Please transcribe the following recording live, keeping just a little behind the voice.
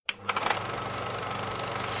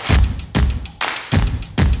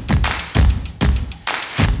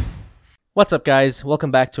What's up, guys? Welcome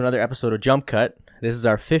back to another episode of Jump Cut. This is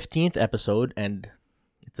our 15th episode, and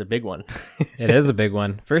it's a big one. It is a big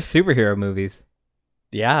one. First superhero movies.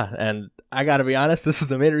 Yeah, and I gotta be honest, this is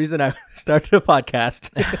the main reason I started a podcast.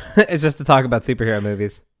 It's just to talk about superhero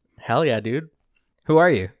movies. Hell yeah, dude. Who are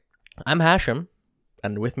you? I'm Hashem,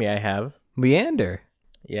 and with me I have... Leander.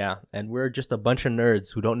 Yeah, and we're just a bunch of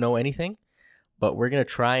nerds who don't know anything, but we're gonna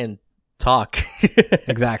try and talk.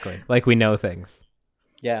 Exactly. Like we know things.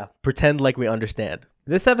 Yeah, pretend like we understand.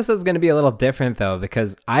 This episode is going to be a little different, though,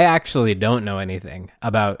 because I actually don't know anything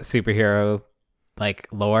about superhero like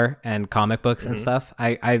lore and comic books and stuff.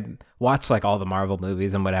 I watch like all the Marvel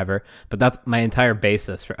movies and whatever, but that's my entire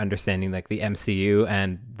basis for understanding like the MCU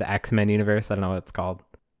and the X-Men universe. I don't know what it's called.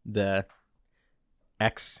 The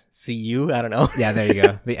XCU? I don't know. Yeah, there you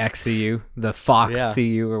go. The XCU, the Fox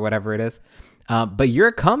CU or whatever it is. But you're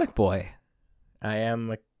a comic boy.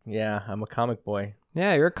 I'm a comic boy.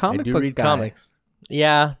 Yeah, you're a comic book read guy. Comics.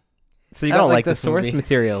 Yeah. So you I got don't like like the this source movie.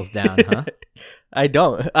 materials down, huh? I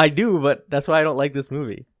don't. I do, but that's why I don't like this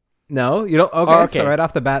movie. No, you don't. Okay, Okay. So right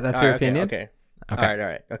off the bat, that's your opinion. Okay. All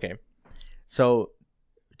right. Okay. So,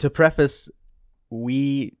 to preface,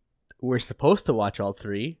 we were supposed to watch all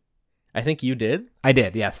three. I think you did. I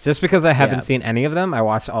did, yes. Just because I haven't Yeah. seen any of them, I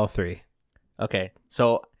watched all three. Okay.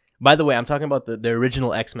 So, by the way, I'm talking about the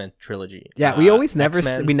original X-Men trilogy. Yeah, we always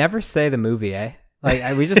X-Men. we never say the movie, eh?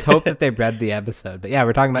 Like we just hope that they read the episode. But yeah,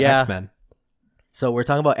 we're talking about Yeah. X-Men. So we're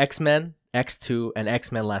talking about X-Men, X2, and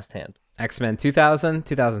X-Men Last Stand. X-Men 2000,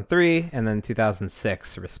 2003, and then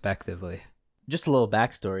 2006, respectively. Just a little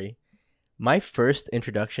backstory. My first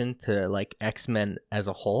introduction to like X-Men as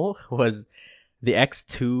a whole was the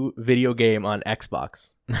X2 video game on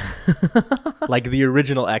Xbox, like the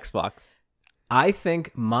original Xbox. I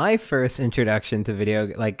think my first introduction to video,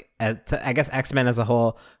 I guess X-Men as a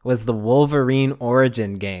whole, was the Wolverine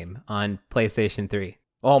Origin game on PlayStation 3.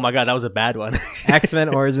 Oh my god, that was a bad one. X-Men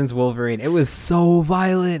Origins Wolverine. It was so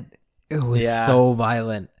violent. It was so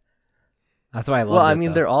violent. That's why I love it. Well, I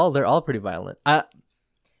mean, though. they're all pretty violent. Have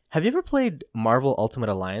you ever played Marvel Ultimate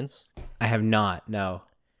Alliance? I have not. No.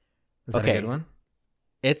 Is that a good one?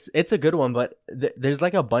 It's a good one, but there's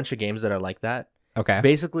like a bunch of games that are like that. Okay.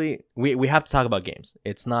 Basically, we have to talk about games.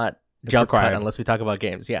 It's not jump cut unless we talk about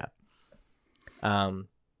games. Yeah.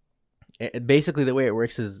 Basically the way it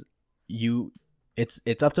works is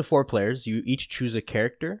it's up to 4 players. You each choose a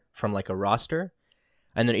character from like a roster,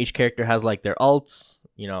 and then each character has like their alts,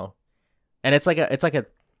 and it's like a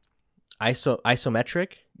isometric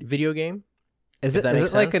video game. Is it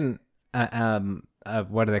like an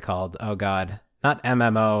what are they called? Oh god. Not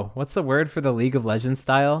MMO. What's the word for the League of Legends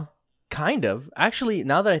style? Kind of. Actually,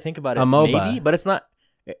 now that I think about it, A MOBA. maybe, but it's not.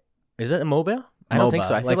 Is it a MOBA? I don't think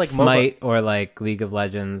so. I feel like Smite or like League of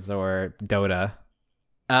Legends or Dota.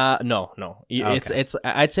 No. Okay. It's.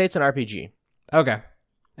 I'd say it's an RPG. Okay.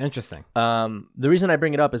 Interesting. The reason I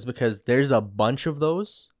bring it up is because there's a bunch of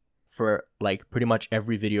those for like pretty much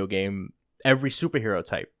every video game, every superhero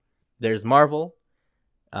type. There's Marvel,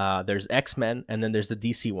 there's X-Men, and then there's the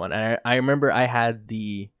DC one. And I remember I had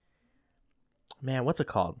what's it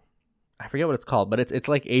called? I forget what it's called, but it's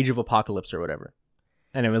like Age of Apocalypse or whatever.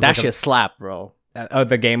 And it was That shit slap, bro.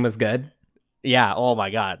 the game was good. Yeah. Oh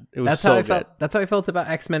my god, it was That's so how I good. felt. That's how I felt about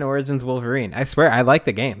X-Men Origins Wolverine. I swear, I liked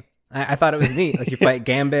the game. I thought it was neat. Like you fight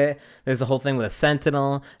Gambit. There's a whole thing with a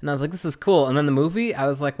Sentinel, and I was like, "This is cool." And then the movie, I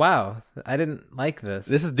was like, "Wow, I didn't like this.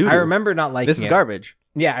 This is doo-doo. I remember not liking it. This is garbage.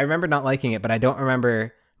 Yeah, I remember not liking it, but I don't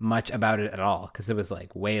remember much about it at all because it was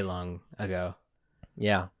like way long ago.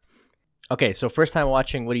 Yeah. Okay, so first time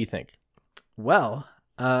watching, what do you think? Well,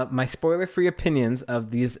 my spoiler-free opinions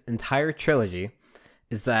of these entire trilogy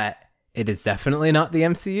is that it is definitely not the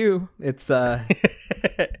MCU. It's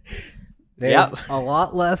there's a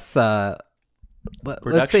lot less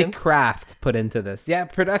let's say craft put into this. Yeah,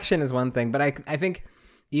 production is one thing, but I think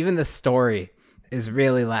even the story is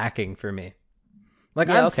really lacking for me. Like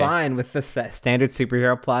I'm fine with the standard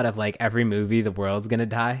superhero plot of like every movie the world's gonna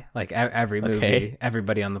die. Like every movie,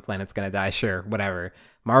 everybody on the planet's gonna die. Sure, whatever.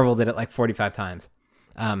 Marvel did it like 45 times.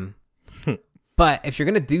 But if you're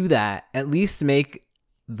gonna do that, at least make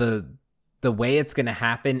the way it's gonna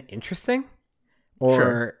happen interesting,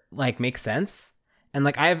 or like make sense. And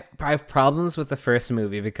like I have problems with the first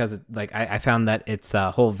movie because I found that its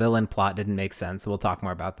whole villain plot didn't make sense. So we'll talk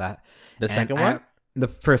more about that. The second one. The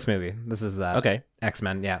first movie. This is okay.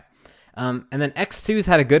 X-Men, yeah. And then X2's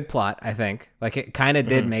had a good plot, I think. Like it kind of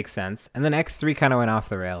did make sense. And then X3 kind of went off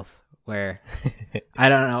the rails where I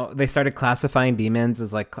don't know, they started classifying demons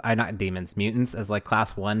as like not demons, mutants as like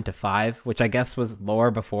class 1 to 5, which I guess was lore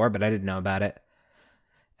before, but I didn't know about it.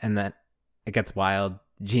 And then it gets wild.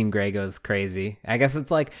 Jean Grey goes crazy. I guess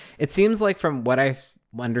it's like, it seems like from what I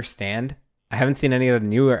understand, I haven't seen any of the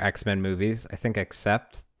newer X-Men movies, I think,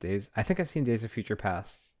 except I think I've seen Days of Future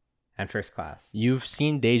Past and First Class. You've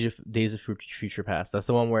seen Days of Future Past. That's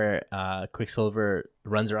the one where Quicksilver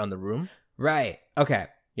runs around the room. Right. Okay.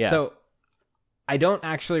 Yeah. So I don't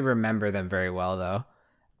actually remember them very well, though.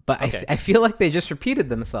 But Okay. I feel like they just repeated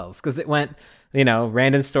themselves because it went,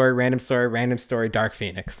 random story, Dark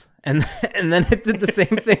Phoenix. And then it did the same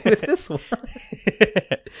thing with this one.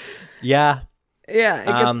 Yeah.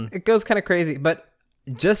 Yeah, it goes kind of crazy. But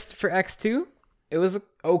just for X2, it was an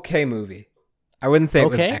okay movie. I wouldn't say it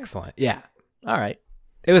was excellent. Yeah. All right.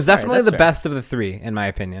 It was definitely the fair. best of the three, in my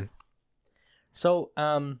opinion. So,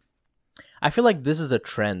 I feel like this is a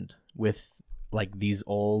trend with like these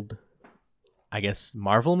old, I guess,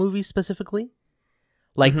 Marvel movies specifically.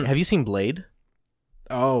 Like, have you seen Blade?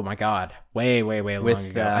 Oh my God. Way long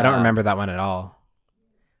With, ago. I don't remember that one at all.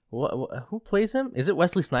 Who plays him? Is it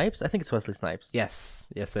Wesley Snipes? I think it's Wesley Snipes. Yes,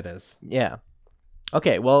 it is. Yeah.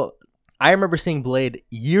 Okay, well, I remember seeing Blade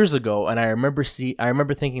years ago, and I remember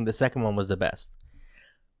thinking the second one was the best.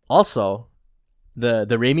 Also, the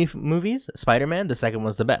Raimi movies, Spider-Man, the second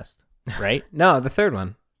one's the best, right? No, the third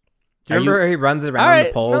one. Do you remember he runs around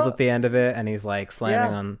the poles at the end of it, and he's like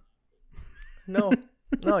slamming on? No,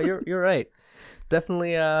 you're right. It's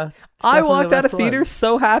definitely I walked out of theater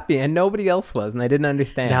so happy, and nobody else was, and I didn't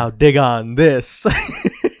understand. Now dig on this.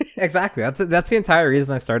 Exactly. That's the entire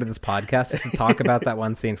reason I started this podcast, is to talk about that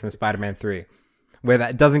one scene from Spider-Man 3, where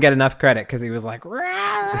that doesn't get enough credit because he was like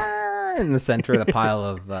in the center of the pile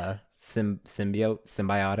of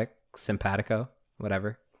simpatico,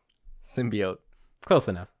 whatever. Symbiote. Close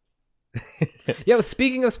enough. Yo,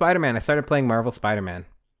 speaking of Spider-Man, I started playing Marvel Spider-Man.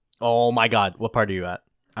 Oh my God, what part are you at?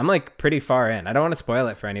 I'm like pretty far in. I don't want to spoil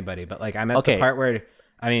it for anybody, but like I'm at the part where,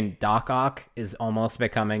 Doc Ock is almost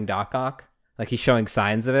becoming Doc Ock. Like he's showing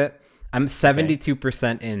signs of it. I'm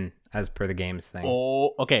 72% in as per the games thing.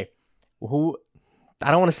 Oh, okay. I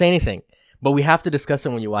don't want to say anything, but we have to discuss it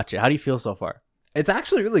when you watch it. How do you feel so far? It's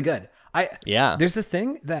actually really good. Yeah. There's this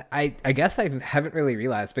thing that I guess I haven't really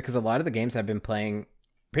realized, because a lot of the games I've been playing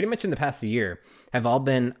pretty much in the past year have all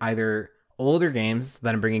been either older games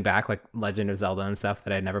that I'm bringing back, like Legend of Zelda and stuff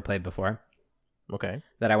that I'd never played before. Okay.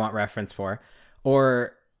 That I want reference for.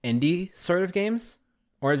 Or indie sort of games.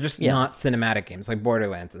 Or just not cinematic games, like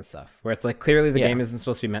Borderlands and stuff, where it's like clearly the game isn't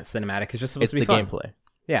supposed to be meant cinematic. It's just supposed to be fun. Gameplay.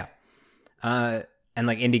 Yeah. And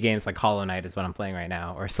like indie games like Hollow Knight is what I'm playing right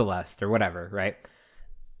now, or Celeste, or whatever, right?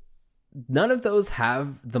 None of those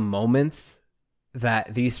have the moments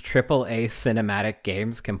that these AAA cinematic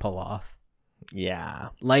games can pull off. Yeah.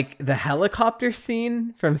 Like the helicopter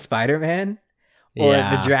scene from Spider-Man, or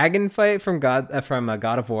the dragon fight from God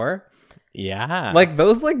of War. Yeah. Like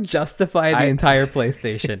those like justify the entire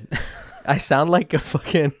PlayStation. I sound like a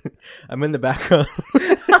fucking... I'm in the background.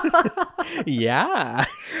 Yeah.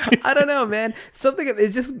 I don't know, man.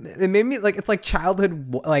 It made me like, it's like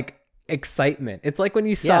childhood like excitement. It's like when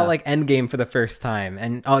you saw like Endgame for the first time,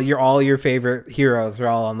 and all your favorite heroes are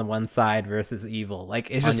all on the one side versus evil. Like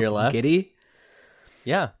it's just on your left. Giddy.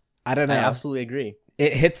 Yeah. I don't know. I absolutely agree.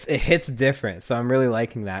 It hits different, so I'm really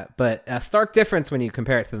liking that. But a stark difference when you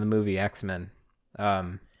compare it to the movie X-Men.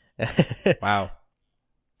 Wow.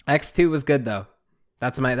 X2 was good though.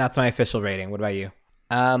 That's my official rating. What about you?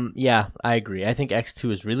 Yeah, I agree. I think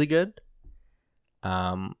X2 is really good.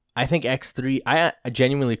 I think X3, I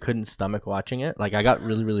genuinely couldn't stomach watching it. Like I got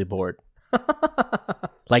really, really bored.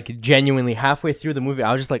 Like genuinely halfway through the movie,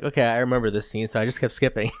 I was just like, okay, I remember this scene, so I just kept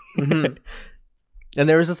skipping. Mm-hmm. And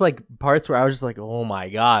there was just like parts where I was just like, oh my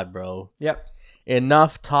God, bro. Yep.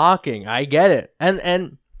 Enough talking. I get it.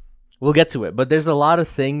 And we'll get to it. But there's a lot of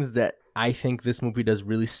things that I think this movie does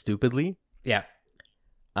really stupidly. Yeah.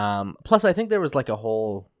 Plus, I think there was like a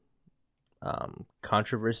whole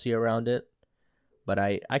controversy around it. But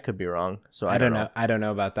I could be wrong. So I don't know. I don't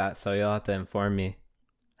know about that. So you'll have to inform me.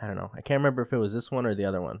 I don't know. I can't remember if it was this one or the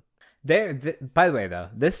other one. By the way, though,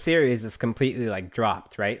 this series is completely like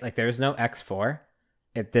dropped, right? Like there's no X4.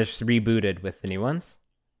 It just rebooted with the new ones.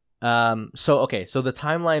 So the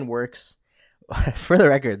timeline works. For the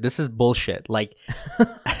record, this is bullshit. Like,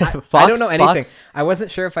 I don't know anything. I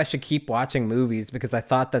wasn't sure if I should keep watching movies because I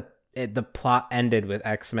thought that the plot ended with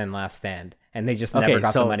X-Men Last Stand, and they just never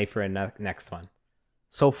got the money for a next one.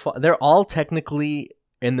 So they're all technically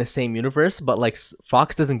in the same universe, but like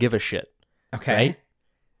Fox doesn't give a shit. Okay. Right?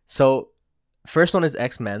 So first one is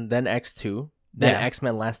X-Men, then X2, then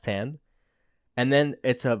X-Men Last Stand. And then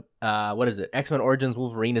it's what is it? X-Men Origins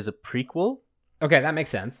Wolverine is a prequel. Okay, that makes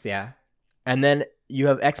sense. Yeah. And then you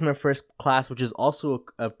have X-Men First Class, which is also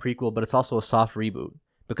a prequel, but it's also a soft reboot.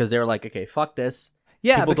 because they were like, okay, fuck this.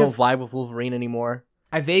 Yeah, people because don't vibe with Wolverine anymore.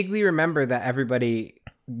 I vaguely remember that everybody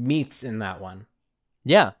meets in that one.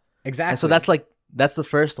 Yeah, exactly. And so that's the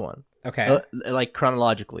first one. Okay, like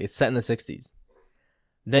chronologically, it's set in the 60s.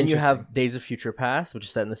 Then you have Days of Future Past, which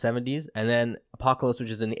is set in the 70s, and then Apocalypse,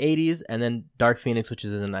 which is in the 80s, and then Dark Phoenix, which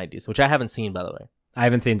is in the 90s, which I haven't seen, by the way. I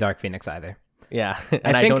haven't seen Dark Phoenix either. Yeah,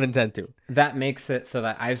 and I don't intend to. That makes it so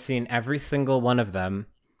that I've seen every single one of them,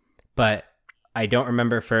 but I don't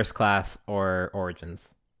remember First Class or Origins.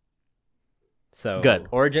 So good.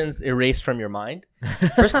 Origins erased from your mind.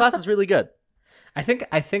 First Class is really good. I think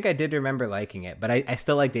I did remember liking it, but I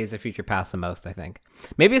still like Days of Future Past the most, I think.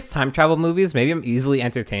 Maybe it's time travel movies. Maybe I'm easily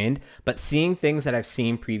entertained, but seeing things that I've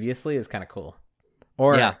seen previously is kind of cool.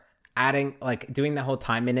 Or adding, like, doing the whole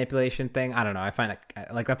time manipulation thing. I don't know. I find it,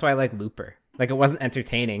 like, that's why I like Looper. Like, it wasn't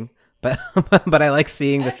entertaining, but but I like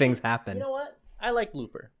seeing the things happen. You know what? I like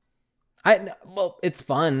Looper. Well, it's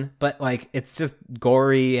fun, but, like, it's just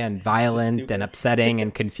gory and violent and upsetting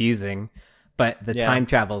and confusing. But the time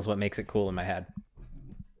travel is what makes it cool in my head.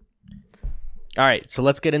 All right, so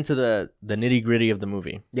let's get into the nitty gritty of the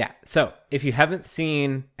movie. Yeah. So if you haven't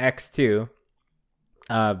seen X2,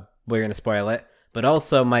 we're gonna spoil it, but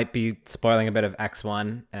also might be spoiling a bit of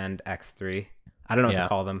X1 and X3. I don't know what to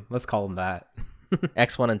call them. Let's call them that.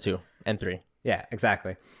 X1 and 2 and 3. Yeah,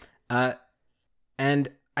 exactly. And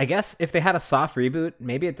I guess if they had a soft reboot,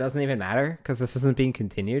 maybe it doesn't even matter because this isn't being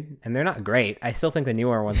continued, and they're not great. I still think the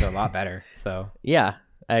newer ones are a lot better. So yeah,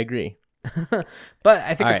 I agree. But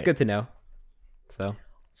I think it's good to know. So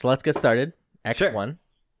let's get started. X1.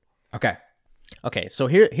 Sure. Okay. So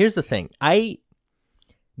here's the thing.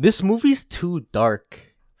 This movie's too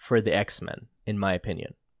dark for the X-Men, in my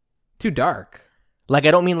opinion. Too dark. Like,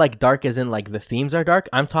 I don't mean like dark as in like the themes are dark.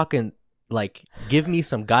 I'm talking like, give me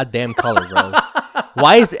some goddamn color, bro.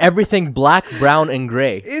 Why is everything black, brown, and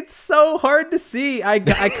gray? It's so hard to see. I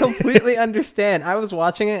completely understand. I was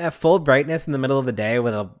watching it at full brightness in the middle of the day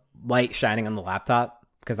with a light shining on the laptop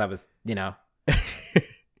because I was,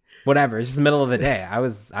 whatever. It's just the middle of the day. I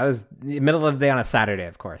was middle of the day on a Saturday,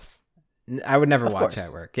 of course. I would never watch it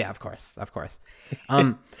at work. Yeah, of course.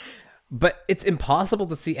 But it's impossible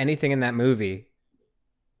to see anything in that movie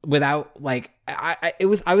without, like, I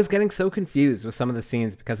was getting so confused with some of the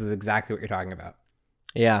scenes because of exactly what you're talking about.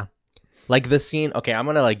 Yeah. Like the scene, okay, I'm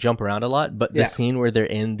gonna like jump around a lot, but the scene where they're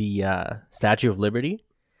in the Statue of Liberty.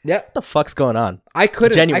 Yeah. What the fuck's going on? I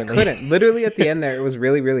couldn't. Literally at the end there, it was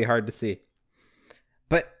really, really hard to see.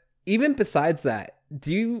 But even besides that,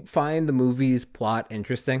 do you find the movie's plot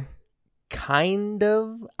interesting? Kind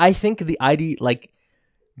of. I think the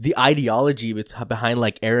ideology behind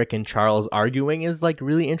like Eric and Charles arguing is like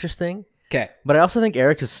really interesting. Okay. But I also think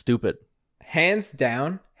Eric is stupid. Hands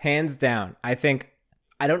down.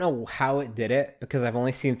 I don't know how it did it because I've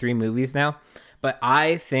only seen 3 movies now, but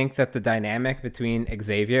I think that the dynamic between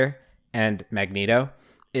Xavier and Magneto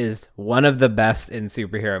is one of the best in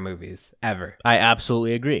superhero movies ever. I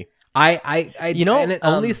absolutely agree. And it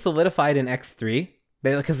only solidified in X3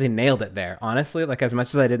 because they nailed it there. Honestly, like, as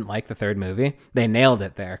much as I didn't like the third movie, they nailed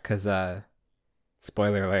it there because,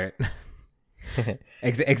 spoiler alert,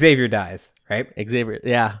 Xavier dies, right? Xavier,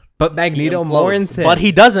 yeah. But Magneto mourns him. But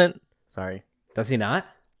he doesn't. Sorry. Does he not?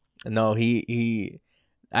 No, he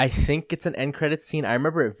I think it's an end credits scene. I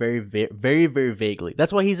remember it very, very, very vaguely.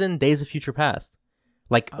 That's why he's in Days of Future Past,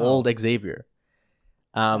 like old Xavier.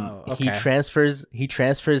 He transfers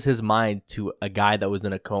his mind to a guy that was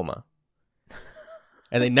in a coma,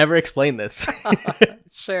 and they never explain this.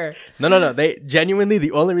 Sure. No. They genuinely,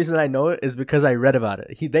 the only reason I know it is because I read about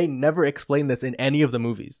it. They never explain this in any of the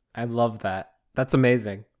movies. I love that. That's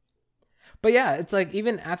amazing. But yeah, it's like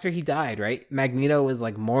even after he died, right? Magneto was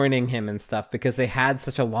like mourning him and stuff because they had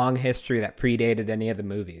such a long history that predated any of the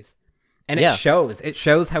movies. And it shows. It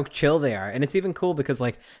shows how chill they are. And it's even cool because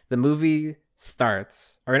like the movie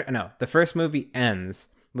starts, or no, the first movie ends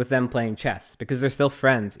with them playing chess because they're still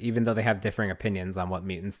friends even though they have differing opinions on what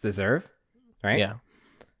mutants deserve, right? Yeah.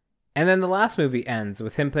 And then the last movie ends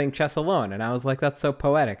with him playing chess alone, and I was like, that's so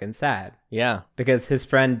poetic and sad. Yeah. Because his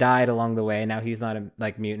friend died along the way, and now he's not a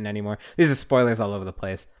mutant anymore. These are spoilers all over the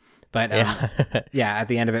place. But yeah, at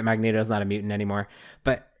the end of it, Magneto's not a mutant anymore.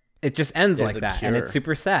 But it just ends like that, and it's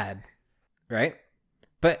super sad, right?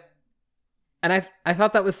 And I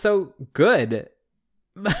thought that was so good.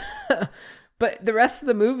 But the rest of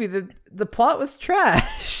the movie, the plot was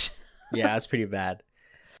trash. Yeah, it's pretty bad.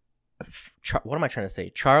 What am I trying to say?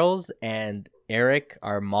 Charles and Eric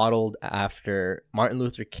are modeled after Martin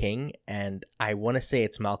Luther King, and I want to say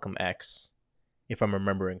it's Malcolm X, if I'm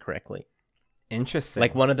remembering correctly. Interesting.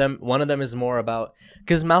 Like one of them is more about,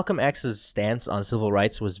 because Malcolm X's stance on civil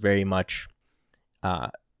rights was very much,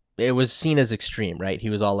 it was seen as extreme, right? He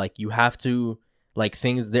was all like, you have to, like,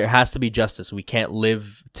 things, there has to be justice. We can't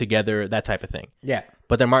live together, that type of thing. Yeah.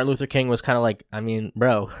 But then Martin Luther King was kind of like, I mean,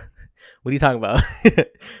 bro, what are you talking about?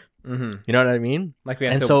 Mm-hmm. You know what I mean? Like we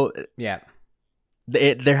have and to, so yeah.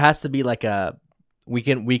 there has to be like a, we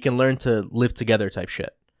can learn to live together type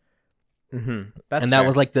shit. Mm-hmm. And that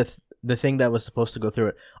was like the thing that was supposed to go through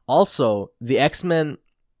it. Also, the X-Men,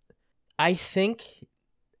 I think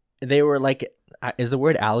they were like, is the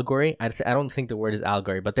word allegory? I don't think the word is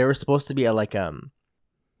allegory, but they were supposed to be illusion,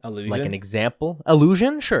 like an example.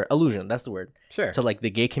 Illusion, sure, illusion. That's the word. Sure. So like the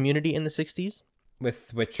gay community in the 60s.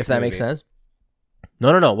 With which, if that movie? makes sense.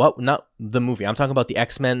 No. What? Not the movie. I'm talking about the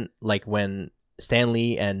X-Men, like when Stan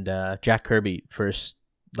Lee and Jack Kirby first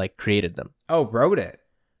like created them. Oh, wrote it.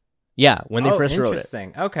 Yeah, when they first wrote it.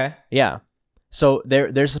 Interesting. Okay. Yeah. So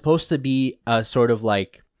they're supposed to be a sort of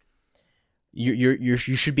like, you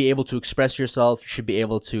should be able to express yourself. You should be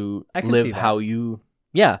able to live how you.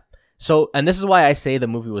 Yeah. So, and this is why I say the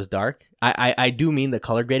movie was dark. I do mean the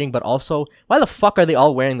color grading, but also, why the fuck are they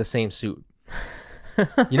all wearing the same suit?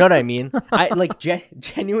 You know what I mean? I like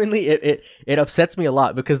genuinely, it upsets me a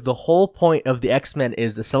lot, because the whole point of the X-Men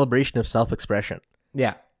is a celebration of self-expression.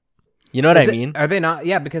 Yeah. You know what I mean? Are they not?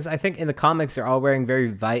 Yeah, because I think in the comics they're all wearing very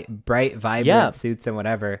bright, vibrant suits and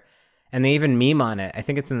whatever. And they even meme on it. I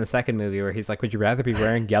think it's in the second movie where he's like, "Would you rather be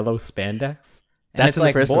wearing yellow spandex?" And that's in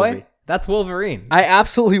the first movie. That's Wolverine. I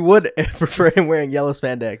absolutely would prefer him wearing yellow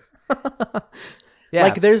spandex. Yeah.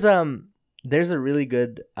 Like there's a really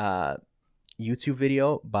good YouTube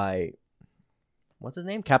video by, what's his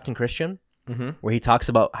name? Captain Christian, where he talks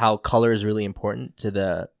about how color is really important to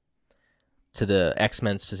the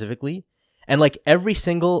X-Men specifically. And like every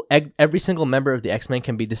single member of the X-Men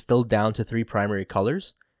can be distilled down to 3 primary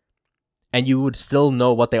colors, and you would still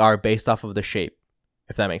know what they are based off of the shape,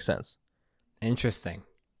 if that makes sense. Interesting.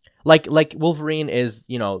 Like Wolverine is,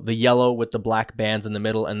 the yellow with the black bands in the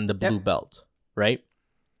middle and the blue belt, right?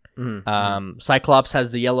 Mm-hmm. Cyclops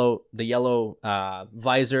has the yellow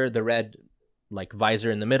visor, the red like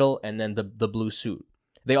visor in the middle, and then the blue suit.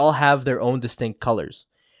 They all have their own distinct colors.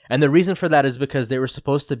 And the reason for that is because they were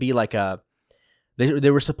supposed to be like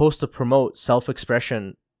they were supposed to promote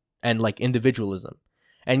self-expression and like individualism.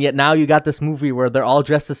 And yet now you got this movie where they're all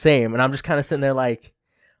dressed the same, and I'm just kind of sitting there like,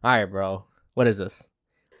 all right, bro, what is this?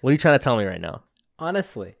 What are you trying to tell me right now?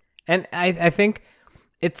 Honestly. And I think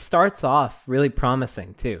it starts off really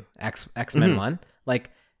promising too. X-Men 1.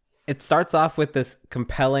 Like, it starts off with this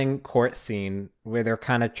compelling court scene where they're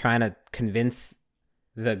kind of trying to convince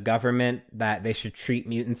the government that they should treat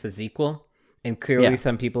mutants as equal. And clearly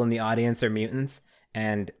some people in the audience are mutants,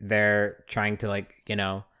 and they're trying to like,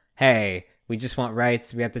 hey, we just want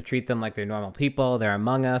rights. We have to treat them like they're normal people. They're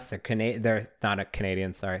among us. They're not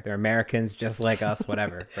Canadians, sorry. They're Americans just like us,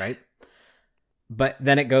 whatever, right? But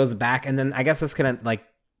then it goes back, and then I guess it's going to like,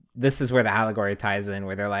 this is where the allegory ties in,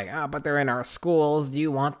 where they're like, but they're in our schools. Do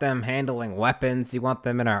you want them handling weapons? Do you want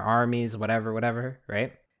them in our armies? Whatever,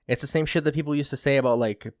 right? It's the same shit that people used to say about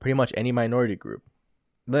like pretty much any minority group.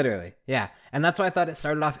 Literally, yeah. And that's why I thought it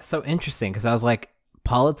started off so interesting, because I was like,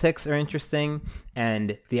 politics are interesting,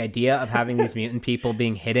 and the idea of having these mutant people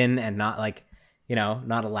being hidden and not like,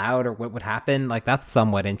 not allowed, or what would happen, like that's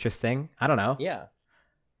somewhat interesting. I don't know. Yeah.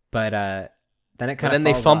 But then it kind of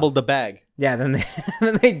they fumbled the bag. Yeah, then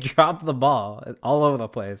they dropped the ball all over the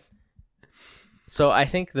place. So I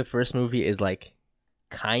think the first movie is like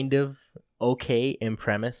kind of okay in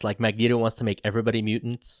premise. Like Magneto wants to make everybody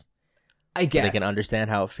mutants. I guess so they can understand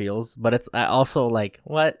how it feels, but it's also like,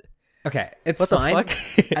 what? Okay, it's what fine. The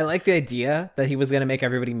fuck? I like the idea that he was going to make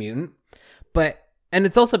everybody mutant, and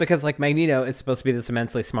it's also because like Magneto is supposed to be this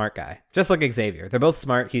immensely smart guy, just like Xavier. They're both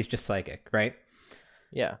smart. He's just psychic, right?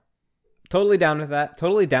 Yeah. Totally down with that.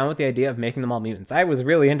 Totally down with the idea of making them all mutants. I was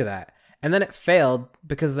really into that. And then it failed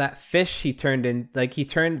because that fish he turned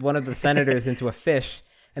one of the senators into a fish,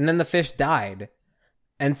 and then the fish died.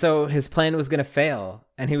 And so his plan was going to fail,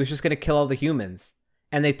 and he was just going to kill all the humans.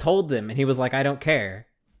 And they told him, and he was like, I don't care.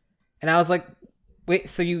 And I was like, wait,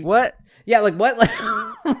 so you... What? Yeah, like, what? Like,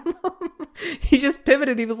 he just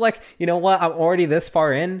pivoted. He was like, you know what? I'm already this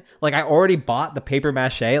far in. Like, I already bought the paper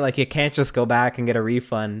mache. Like, you can't just go back and get a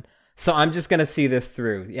refund. So I'm just going to see this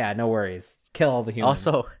through. Yeah, no worries. Kill all the humans.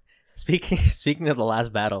 Also, speaking of the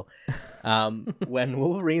last battle, when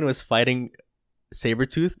Wolverine was fighting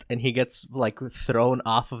Sabretooth and he gets like thrown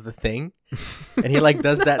off of the thing and he like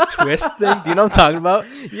does that twist thing. Do you know what I'm talking about?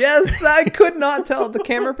 Yes, I could not tell. The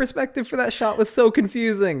camera perspective for that shot was so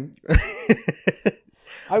confusing.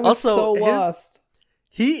 I was so lost.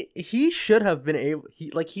 He should have been able.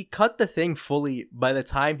 He cut the thing fully by the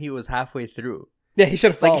time he was halfway through. Yeah, he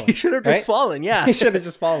should have fallen. Like he should have just fallen. Yeah, he should have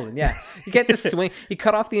just fallen. Yeah, you can't just swing. He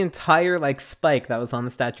cut off the entire like spike that was on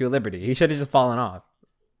the Statue of Liberty. He should have just fallen off.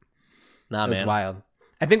 Nah, man, it was wild.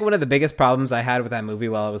 I think one of the biggest problems I had with that movie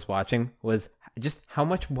while I was watching was just how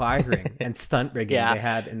much wiring and stunt rigging they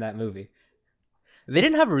had in that movie. They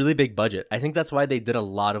didn't have a really big budget. I think that's why they did a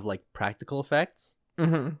lot of like practical effects.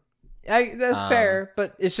 Mm-hmm. That's fair,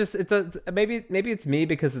 but it's maybe it's me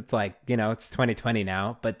because it's like, you know, it's 2020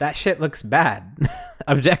 now, but that shit looks bad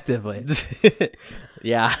objectively.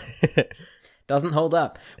 Yeah. Doesn't hold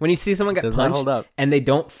up. When you see someone get punched and they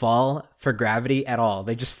don't fall for gravity at all,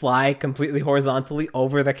 they just fly completely horizontally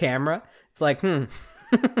over the camera. It's like,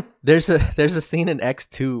 There's a scene in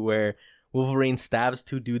X2 where Wolverine stabs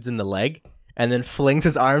two dudes in the leg and then flings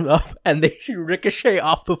his arm up and they ricochet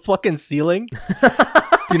off the fucking ceiling.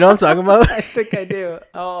 Do you know what I'm talking about? I think I do.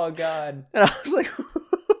 Oh, God. And I was like,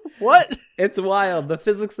 what? It's wild. The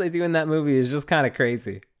physics they do in that movie is just kind of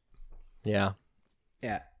crazy. Yeah.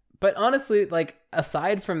 Yeah. But honestly, like,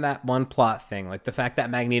 aside from that one plot thing, like the fact that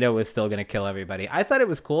Magneto was still going to kill everybody, I thought it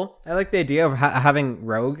was cool. I like the idea of having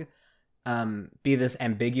Rogue be this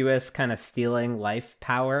ambiguous kind of stealing life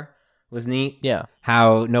power was neat. Yeah.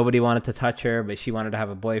 How nobody wanted to touch her, but she wanted to have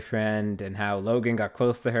a boyfriend, and how Logan got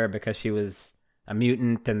close to her because she was a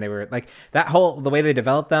mutant, and they were like the way they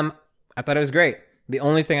developed them. I thought it was great. The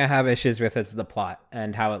only thing I have issues with is the plot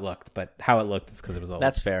and how it looked, but how it looked is because it was old.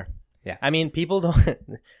 That's fair. Yeah. I mean, people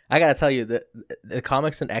don't. I gotta tell you that the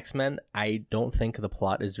comics and X-Men, I don't think the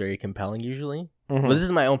plot is very compelling usually. Mm-hmm. Well, this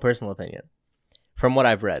is my own personal opinion from what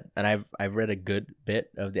I've read, and I've read a good bit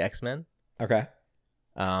of the X-Men. Okay.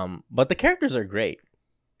 But the characters are great.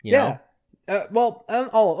 You know?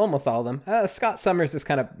 Almost all of them. Scott Summers is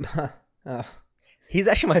kind of. He's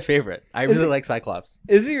actually my favorite. I really like Cyclops.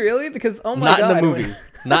 Is he really? Because oh my god, not in the movies,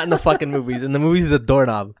 not in the fucking movies. In the movies, he's a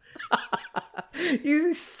doorknob.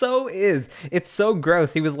 He so is. It's so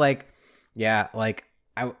gross. He was like, yeah, like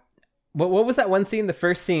what was that one scene? The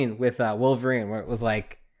first scene with Wolverine, where it was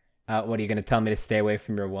like, "What are you gonna tell me to stay away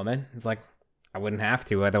from your woman?" It's like, I wouldn't have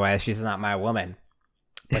to, otherwise she's not my woman.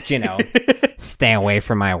 But you know, stay away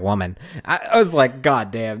from my woman. I was like,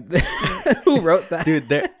 God damn, who wrote that,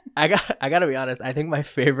 dude? I gotta be honest. I think my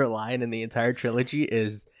favorite line in the entire trilogy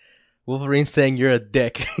is Wolverine saying "You're a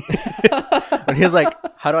dick," and he was like,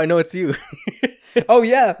 "How do I know it's you?" Oh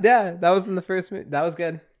yeah, that was in the first movie. That was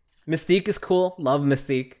good. Mystique is cool. Love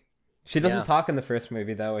Mystique. She doesn't talk in the first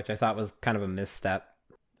movie though, which I thought was kind of a misstep.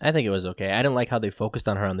 I think it was okay. I didn't like how they focused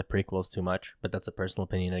on her on the prequels too much, but that's a personal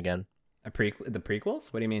opinion again. The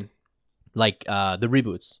prequels? What do you mean? Like the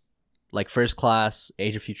reboots. Like First Class,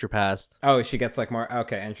 Age of Future Past. Oh, she gets like more.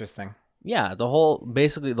 Okay, interesting. Yeah, the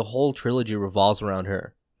whole trilogy revolves around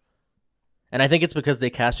her, and I think it's because they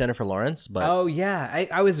cast Jennifer Lawrence. But oh yeah,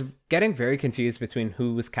 I was getting very confused between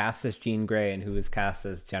who was cast as Jean Grey and who was cast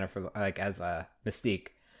as Jennifer, like as Mystique,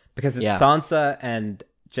 because it's Sansa and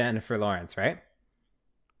Jennifer Lawrence, right?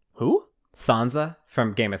 Who? Sansa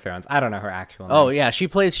from Game of Thrones. I don't know her actual name. Oh yeah, she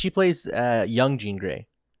plays young Jean Grey.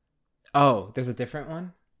 Oh, there's a different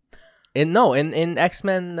one. In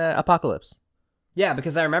X-Men Apocalypse. Yeah,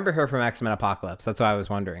 because I remember her from X-Men Apocalypse. That's why I was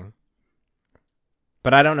wondering.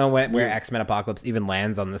 But I don't know where X-Men Apocalypse even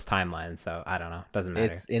lands on this timeline, so I don't know. Doesn't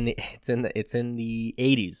matter. It's in the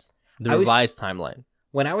 80s, the revised timeline.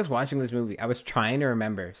 When I was watching this movie, I was trying to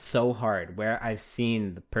remember so hard where I've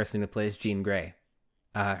seen the person who plays Jean Grey.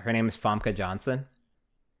 Her name is Famke Janssen.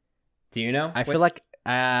 Do you know? I feel like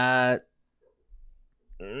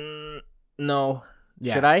no.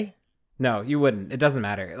 Yeah. Should I? No, you wouldn't. It doesn't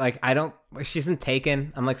matter. Like, she isn't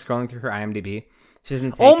Taken. I'm like scrolling through her IMDb. She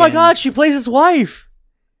isn't Taken. Oh my god, she plays his wife.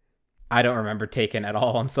 I don't remember Taken at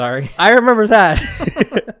all. I'm sorry. I remember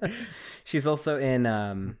that. She's also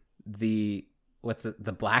in the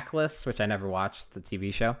Blacklist, which I never watched. It's a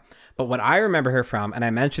TV show. But what I remember her from, and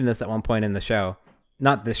I mentioned this at one point in the show,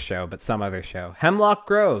 not this show, but some other show, Hemlock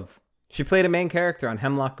Grove. She played a main character on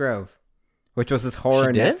Hemlock Grove, which was this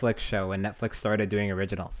horror Netflix show when Netflix started doing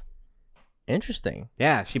originals. Interesting.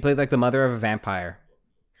 Yeah, she played like the mother of a vampire.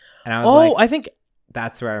 And I was I think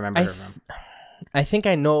that's where I remember her from. I think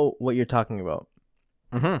I know what you're talking about.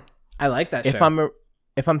 Mm-hmm. I like that show.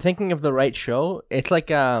 If I'm thinking of the right show, it's like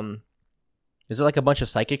is it like a bunch of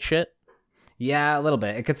psychic shit? Yeah, a little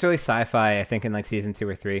bit. It gets really sci-fi, I think, in like season 2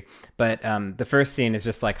 or 3. But the first scene is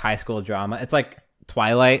just like high school drama. It's like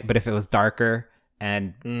Twilight, but if it was darker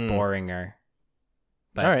and boringer.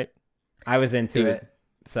 But all right. I was into it.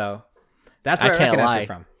 So that's where I recognize her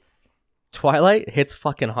from. Twilight hits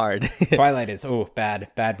fucking hard. Twilight is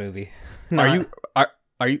bad movie. Are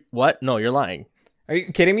you what? No, you're lying. Are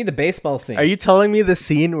you kidding me? The baseball scene. Are you telling me the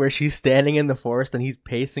scene where she's standing in the forest and he's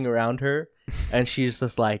pacing around her, and she's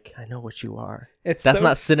just like, "I know what you are." That's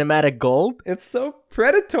not cinematic gold. It's so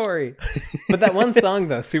predatory. But that one song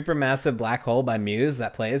though, "Supermassive Black Hole" by Muse,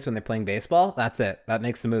 that plays when they're playing baseball. That's it. That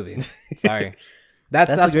makes the movie. Sorry,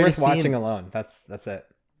 that's worth watching alone. That's it.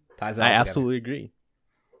 Ties it all I together. absolutely agree.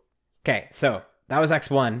 Okay, so that was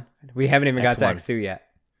X1. We haven't even got to X2 yet.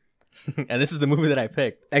 And this is the movie that I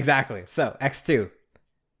picked. Exactly. So X2.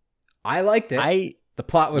 I liked it. The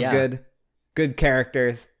plot was good. Good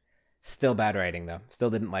characters. Still bad writing though. Still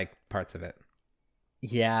didn't like parts of it.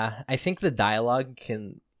 Yeah, I think the dialogue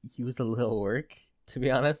can use a little work, to be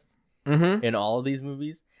honest, in all of these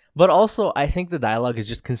movies. But also, I think the dialogue is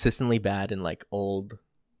just consistently bad in like old,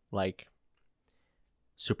 like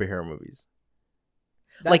superhero movies.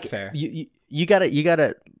 That's like, fair. You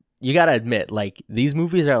gotta admit, like, these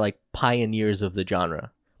movies are like pioneers of the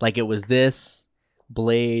genre. Like, it was this,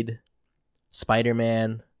 Blade,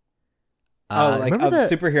 Spider-Man. Like of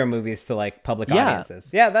superhero movies to like public audiences.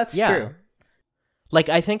 Yeah, that's true. Like,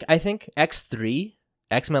 I think X3,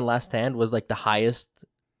 X-Men Last Stand, was like the highest.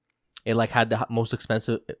 It like had the most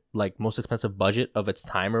expensive budget of its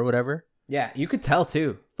time or whatever. Yeah, you could tell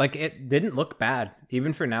too. Like, it didn't look bad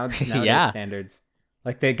even for nowadays standards.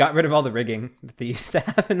 Like, they got rid of all the rigging that they used to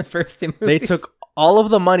have in the first two movies. They took all of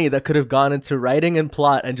the money that could have gone into writing and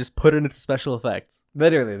plot and just put it into special effects.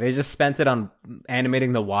 Literally, they just spent it on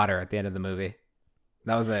animating the water at the end of the movie.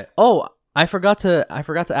 That was it. Oh, I forgot to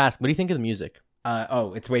ask. What do you think of the music?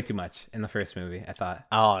 It's way too much in the first movie, I thought.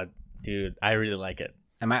 Oh, dude, I really like it.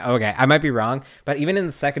 I might be wrong, but even in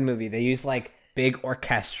the second movie, they use like big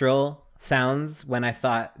orchestral sounds when I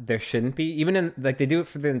thought there shouldn't be. Even in like they do it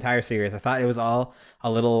for the entire series. I thought it was all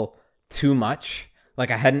a little too much.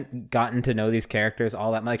 Like, I hadn't gotten to know these characters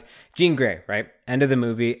all that much. Like Jean Grey, right? End of the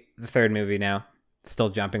movie, the third movie now. Still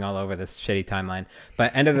jumping all over this shitty timeline.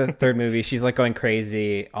 But end of the third movie, she's like going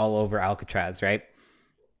crazy all over Alcatraz, right?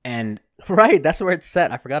 And right, that's where it's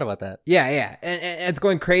set. I forgot about that. Yeah. And it's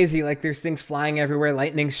going crazy. Like, there's things flying everywhere,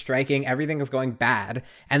 lightning striking, everything is going bad.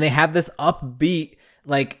 And they have this upbeat,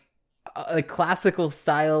 like classical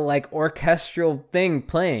style, like orchestral thing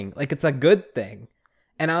playing. Like, it's a good thing.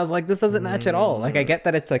 And I was like, this doesn't match at all. Like, I get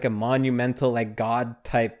that it's like a monumental, like, God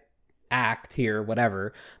type act here,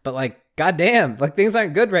 whatever. But like, goddamn, like, things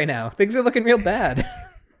aren't good right now. Things are looking real bad.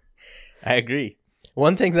 I agree.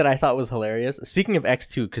 One thing that I thought was hilarious, speaking of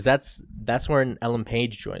X2, because that's where Ellen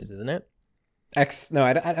Page joins, isn't it? No,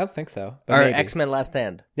 I don't think so. But or maybe. X-Men Last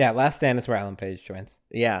Stand. Yeah, Last Stand is where Ellen Page joins.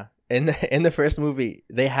 Yeah. In the first movie,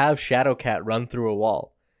 they have Shadowcat run through a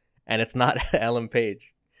wall, and it's not Ellen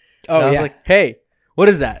Page. Oh, and I was like, hey, what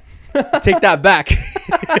is that? Take that back.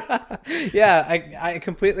 Yeah, I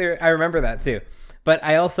completely remember that too. But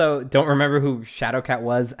I also don't remember who Shadowcat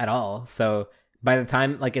was at all. So by the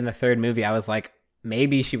time, like, in the third movie, I was like,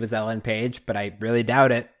 maybe she was Ellen Page, but I really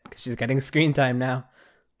doubt it because she's getting screen time now.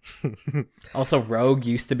 Also, Rogue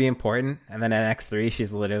used to be important, and then in X3,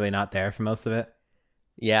 she's literally not there for most of it.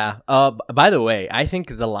 Yeah. By the way, I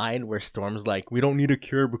think the line where Storm's like, "We don't need a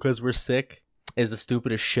cure because we're sick," is the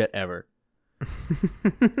stupidest shit ever.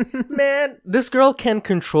 Man, this girl can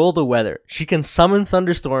control the weather. She can summon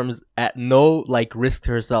thunderstorms at no like risk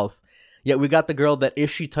to herself. Yet we got the girl that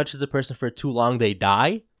if she touches a person for too long, they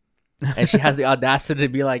die. And she has the audacity to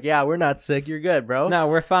be like, "Yeah, we're not sick. You're good, bro. No,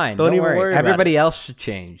 we're fine. Don't even worry. Everybody else should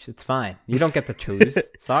change. It's fine. You don't get to choose.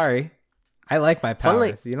 Sorry. I like my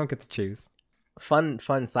powers. You don't get to choose." Fun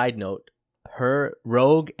side note. Her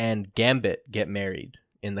Rogue and Gambit get married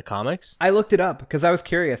in the comics. I looked it up because I was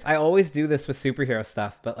curious. I always do this with superhero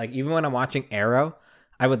stuff, but like, even when I'm watching Arrow,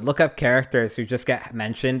 I would look up characters who just get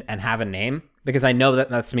mentioned and have a name because I know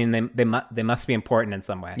that's mean they must be important in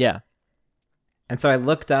some way. Yeah. And so I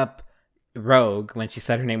looked up Rogue when she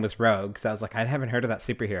said her name was Rogue because I was like, I haven't heard of that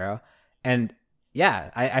superhero. And yeah,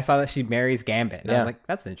 I saw that she marries Gambit. And I was like,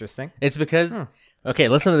 that's interesting. It's because okay,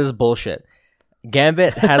 listen to this bullshit.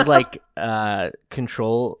 Gambit has like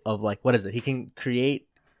control of like, what is it? He can create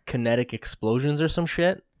kinetic explosions or some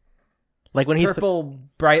shit. Like when purple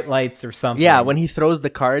bright lights or something. Yeah, when he throws the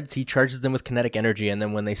cards, he charges them with kinetic energy, and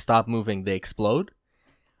then when they stop moving, they explode.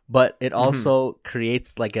 But it also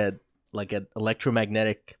creates like a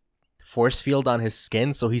electromagnetic force field on his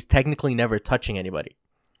skin, so he's technically never touching anybody.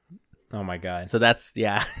 Oh my god! So that's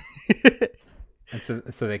and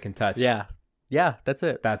so they can touch. Yeah, that's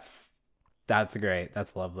it. That's great.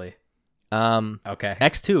 That's lovely. Okay.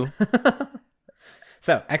 X2.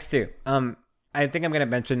 So X2. I think I'm gonna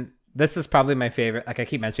mention this is probably my favorite. Like, I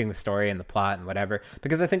keep mentioning the story and the plot and whatever,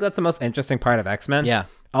 because I think that's the most interesting part of X-Men. Yeah.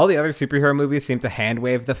 All the other superhero movies seem to hand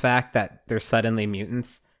wave the fact that they're suddenly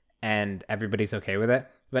mutants and everybody's okay with it.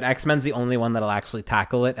 But X-Men's the only one that'll actually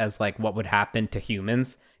tackle it as like what would happen to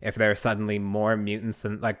humans if there are suddenly more mutants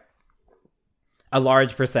than like a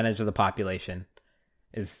large percentage of the population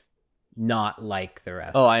is not like the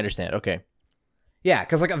rest. Oh, I understand. Okay. Yeah,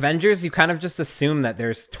 because like Avengers, you kind of just assume that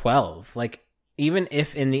there's 12. Like, even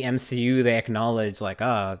if in the MCU they acknowledge like,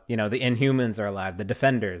 the Inhumans are alive, the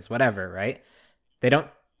Defenders, whatever, right? They don't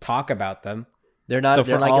talk about them. They're not. So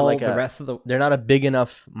they're for like, all like the rest of the They're not a big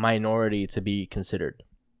enough minority to be considered.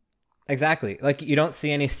 Exactly. Like, you don't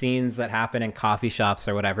see any scenes that happen in coffee shops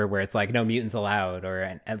or whatever where it's like no mutants allowed or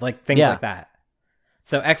and like things like that.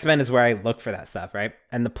 So X-Men is where I look for that stuff, right?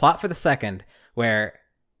 And the plot for the second, where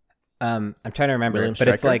I'm trying to remember, William but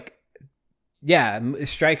Stryker? it's like, yeah,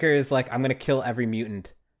 Stryker is like, I'm gonna kill every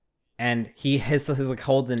mutant, and his like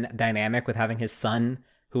whole dynamic with having his son,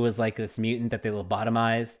 who was like this mutant that they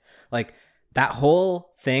lobotomized, like that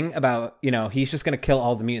whole thing about he's just gonna kill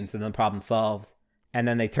all the mutants and then the problem solved, and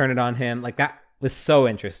then they turn it on him. Like, that was so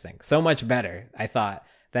interesting, so much better, I thought,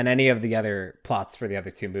 than any of the other plots for the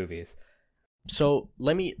other two movies. So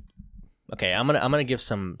I'm gonna give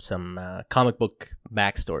some comic book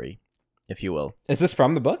backstory, if you will. Is this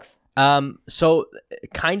from the books? So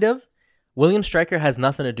kind of. William Stryker has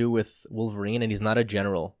nothing to do with Wolverine, and he's not a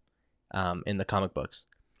general, in the comic books.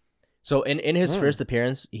 So in his first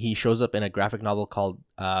appearance, he shows up in a graphic novel called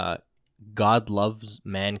God Loves,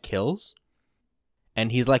 Man Kills,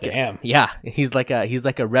 and he's like he's like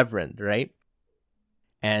a reverend, right?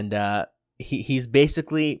 And he's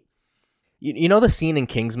basically. You know the scene in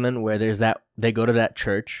Kingsman where they go to that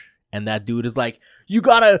church and that dude is like, you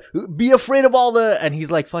gotta be afraid of all and he's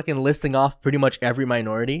like fucking listing off pretty much every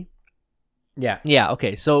minority. Yeah. Yeah.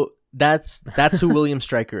 Okay. So that's who William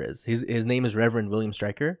Stryker is. His name is Reverend William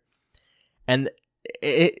Stryker, and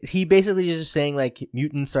he basically is just saying like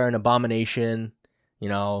mutants are an abomination.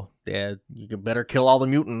 You better kill all the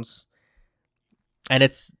mutants. And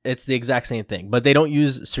it's the exact same thing, but they don't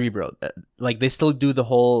use Cerebro. Like, they still do the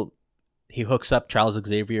whole. He hooks up Charles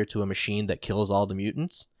Xavier to a machine that kills all the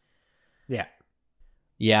mutants. Yeah.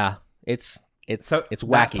 Yeah. It's wacky.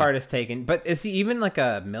 That part is taken. But is he even like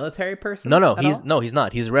a military person? No, he's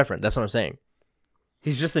not. He's a reverend. That's what I'm saying.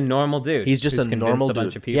 He's just a normal dude. He's just a normal dude. A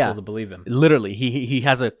bunch of people to believe him. Literally, he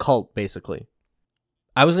has a cult basically.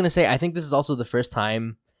 I was gonna say, I think this is also the first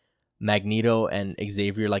time Magneto and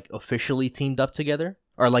Xavier like officially teamed up together,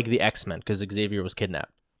 or like the X-Men, because Xavier was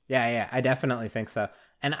kidnapped. Yeah, I definitely think so.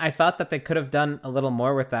 And I thought that they could have done a little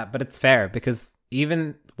more with that, but it's fair because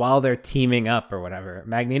even while they're teaming up or whatever,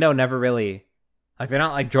 Magneto never really, like, they're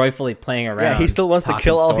not like joyfully playing around. Yeah, he still wants to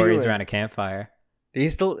kill all humans around a campfire. He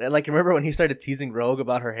still, like, remember when he started teasing Rogue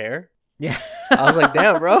about her hair? Yeah. I was like,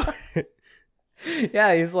 damn, bro.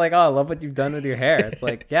 Yeah, he's like, oh, I love what you've done with your hair. It's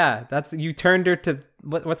like, yeah, you turned her to,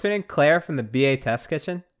 what's her name? Claire from the BA Test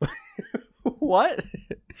Kitchen? What?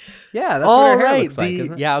 Yeah, that's what her hair looks like,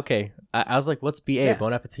 isn't it? Yeah, okay. I was like, what's BA? Yeah.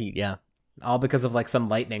 Bon appetit, yeah. All because of like some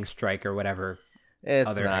lightning strike or whatever.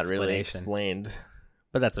 It's not really explained,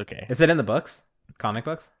 but that's okay. Is it in the books? Comic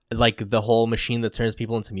books? Like the whole machine that turns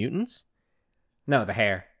people into mutants? No, the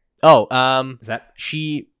hair. Oh, is that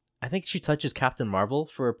I think she touches Captain Marvel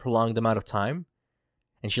for a prolonged amount of time,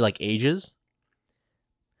 and she like ages.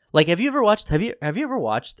 Like, have you ever watched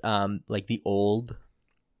like the old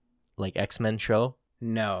like X-Men show?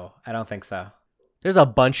 No, I don't think so. There's a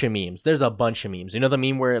bunch of memes. You know the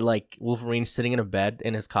meme where like Wolverine's sitting in a bed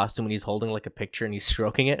in his costume and he's holding like a picture and he's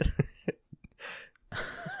stroking it?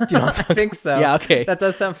 Do you know what I think so. Yeah, okay. That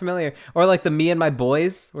does sound familiar. Or like the Me and My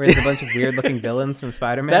Boys, where it's a bunch of weird looking villains from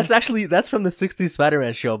Spider-Man. That's from the 60s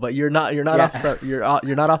Spider-Man show, but you're not off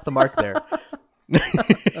the mark there.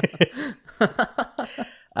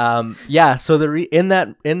 So in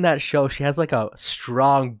that show she has like a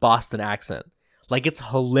strong Boston accent. Like, it's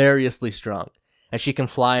hilariously strong. And she can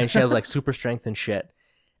fly and she has like super strength and shit.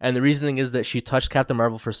 And the reasoning is that she touched Captain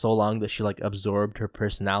Marvel for so long that she like absorbed her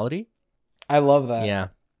personality. I love that. Yeah.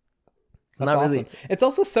 That's not awesome. Really. It's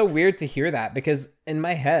also so weird to hear that because in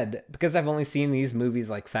my head, because I've only seen these movies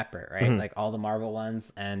like separate, right? Mm-hmm. Like all the Marvel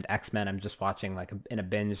ones and X-Men, I'm just watching like in a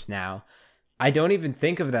binge now. I don't even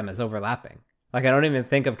think of them as overlapping. Like, I don't even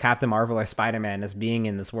think of Captain Marvel or Spider-Man as being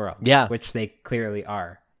in this world. Yeah. Which they clearly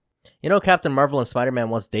are. You know, Captain Marvel and Spider-Man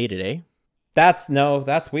once dated, eh? That's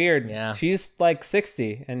weird. Yeah. She's like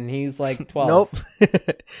 60 and he's like 12. Nope.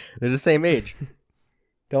 They're the same age.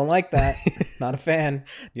 Don't like that. Not a fan.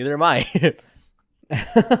 Neither am I.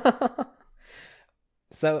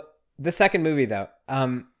 So The second movie, though,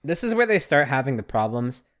 this is where they start having the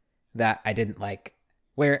problems that I didn't like.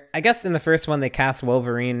 Where I guess in the first one they cast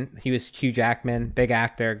Wolverine. He was Hugh Jackman, big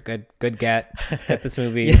actor, good get this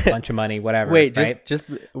movie, Yeah. bunch of money, whatever. Wait, right? just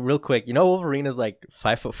real quick. You know Wolverine is like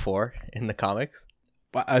 5'4" in the comics.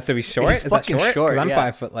 So he's short. He's Is fucking that short? 'Cause short, I'm yeah.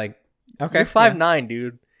 5 foot. Like, okay, You're 5'9",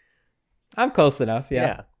 dude. I'm close enough.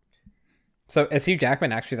 Yeah. So is Hugh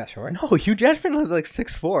Jackman actually that short? No, Hugh Jackman was like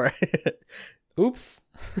 6'4". Oops.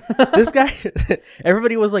 This guy,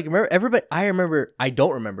 everybody was like, everybody. I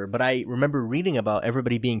don't remember, but I remember reading about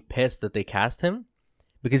everybody being pissed that they cast him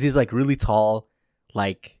because he's like really tall,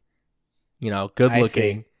 like, good I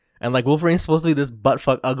looking, see. and like Wolverine's supposed to be this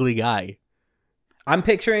buttfuck ugly guy. I'm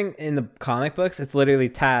picturing in the comic books, it's literally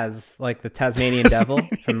Taz, like the Tasmanian Devil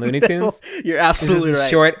from Looney Tunes. You're absolutely This is a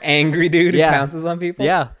right. short, angry dude who Yeah. pounces on people.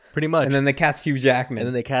 Yeah, pretty much. And then they cast Hugh Jackman. And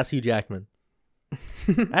then they cast Hugh Jackman.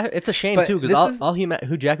 It's a shame But too, this because is- all Hugh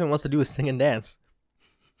Jackman wants to do is sing and dance.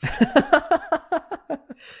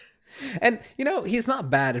 And he's not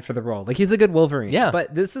bad for the role. Like, he's a good Wolverine. Yeah.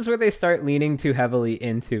 But this is where they start leaning too heavily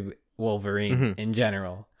into Wolverine in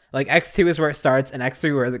general. Like, X2 is where it starts, and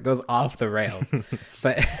X3 where it goes off the rails.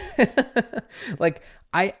 But like,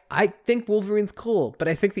 I think Wolverine's cool, but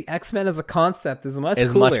I think the X-Men as a concept is much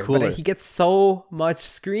cooler. But he gets so much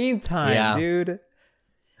screen time, dude.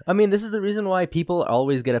 I mean, this is the reason why people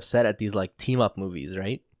always get upset at these like team up movies,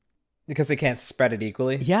 right? Because they can't spread it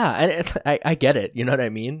equally. Yeah, and I get it. You know what I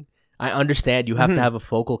mean? I understand you have to have a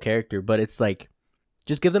focal character, but it's like,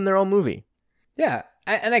 just give them their own movie. Yeah,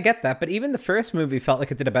 and I get that. But even the first movie felt like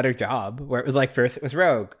it did a better job, where it was like, first it was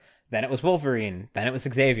Rogue, then it was Wolverine, then it was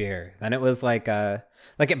Xavier, then it was like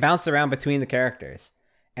it bounced around between the characters,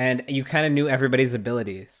 and you kind of knew everybody's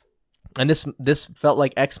abilities. And this felt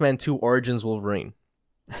like X-Men 2 Origins Wolverine.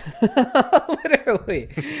 Literally,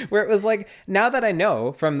 where it was like, now that I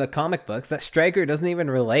know from the comic books that Stryker doesn't even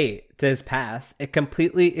relate to his past, it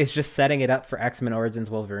completely is just setting it up for X-Men Origins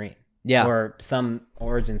Wolverine. Yeah. Or some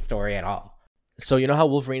origin story at all. So you know how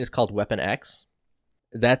Wolverine is called Weapon X?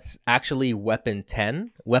 That's actually Weapon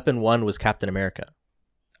 10. Weapon 1 was Captain America.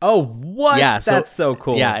 Oh, what? Yeah, That's so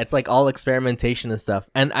cool. Yeah, it's like all experimentation and stuff.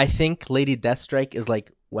 And I think Lady Deathstrike is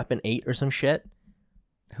like Weapon 8 or some shit.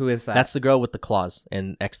 Who is that? That's the girl with the claws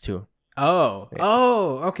in X2. Oh,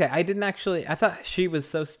 okay. I didn't actually. I thought she was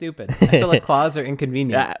so stupid. I feel like claws are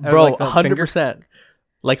inconvenient. Yeah, Or bro, like the 100%.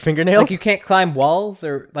 Like fingernails? Like, you can't climb walls,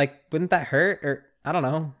 or like, wouldn't that hurt? Or I don't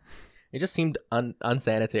know. It just seemed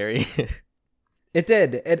unsanitary. It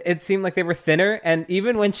did. It seemed like they were thinner, and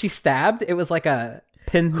even when she stabbed, it was like a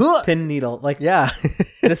pin needle. Like, yeah.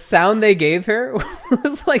 the sound they gave her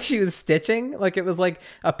was like she was stitching. Like, it was like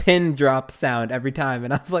a pin drop sound every time,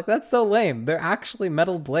 and I was like, that's so lame. They're actually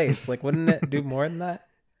metal blades. Like, wouldn't it do more than that?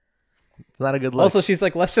 It's not a good look. Also, she's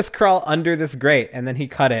like, let's just crawl under this grate, and then he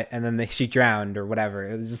cut it, and then she drowned or whatever.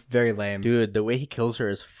 It was just very lame. Dude, the way he kills her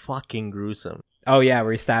is fucking gruesome. Oh yeah,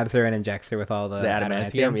 where he stabs her and injects her with all the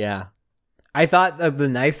adamantium, yeah. I thought that the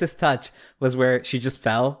nicest touch was where she just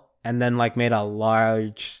fell and then like made a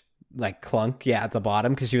large like clunk, at the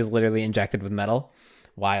bottom, because she was literally injected with metal.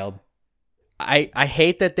 Wild. I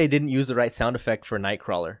hate that they didn't use the right sound effect for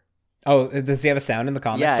Nightcrawler. Oh, does he have a sound in the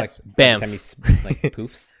comics? Yeah, like it's bamf. every time he like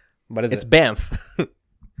poofs. What is It's it? Bamf.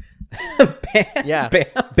 Bamf. Yeah.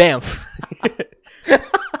 Bamf. Bamf.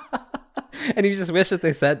 And you just wish that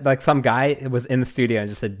they said like some guy was in the studio and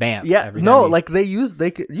just said "bam." Yeah, every no, time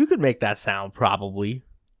you could make that sound probably.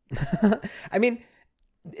 I mean,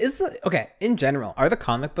 in general, are the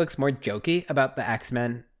comic books more jokey about the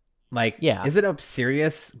X-Men? Like, Yeah. is it a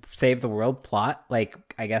serious save the world plot? Like,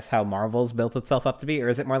 I guess how Marvel's built itself up to be, or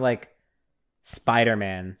is it more like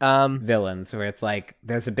Spider-Man villains, where it's like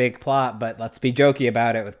there's a big plot, but let's be jokey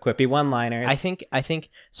about it with quippy one-liners? I think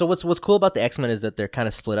so. What's cool about the X-Men is that they're kind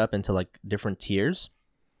of split up into like different tiers.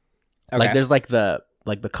 Okay. Like there's like the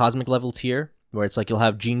cosmic level tier where it's like you'll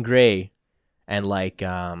have Jean Grey and like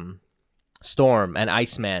Storm and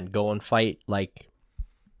Iceman go and fight like,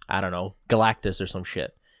 I don't know, Galactus or some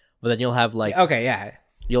shit. But then you'll have like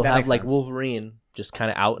you'll That have makes like sense. Wolverine just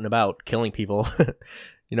kind of out and about killing people.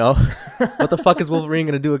 You know, what the fuck is Wolverine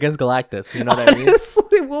gonna do against Galactus? You know what I mean?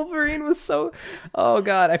 Honestly, Wolverine was so. Oh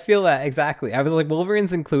god, I feel that exactly. I was like,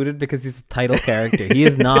 Wolverine's included because he's a title character. He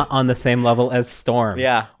is not on the same level as Storm,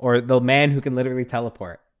 Yeah. or the man who can literally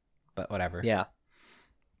teleport. But whatever. Yeah.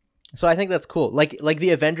 So I think that's cool. Like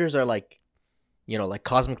the Avengers are like, like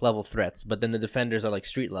cosmic level threats, but then the Defenders are like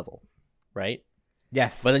street level, right?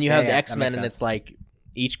 Yes. But then you have the that X-Men, makes and sense. it's like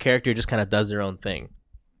each character just kind of does their own thing.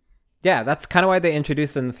 Yeah, that's kind of why they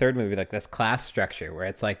introduced in the third movie, like this class structure where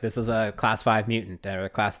it's like this is a class 5 mutant or a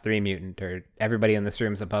class 3 mutant, or everybody in this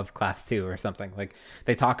room is above class 2 or something. Like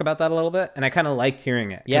they talk about that a little bit, and I kind of liked hearing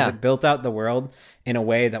it because it built out the world in a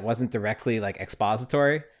way that wasn't directly like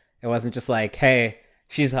expository. It wasn't just like, hey,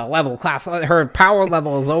 she's a level class, her power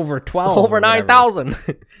level is over 12, over 9,000.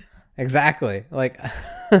 Exactly. Like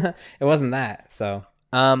it wasn't that. So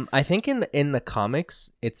I think in the comics,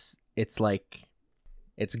 it's like.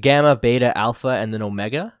 It's gamma, beta, alpha, and then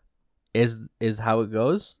omega is how it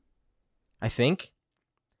goes, I think.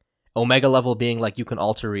 Omega level being like you can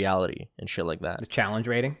alter reality and shit like that. The challenge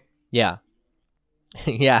rating? Yeah.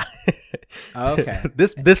 Yeah. Oh, okay.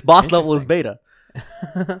 This boss level is beta.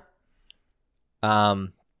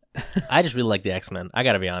 I just really like the X-Men. I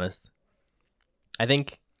gotta be honest. I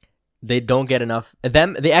think they don't get enough.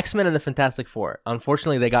 The X-Men and the Fantastic Four,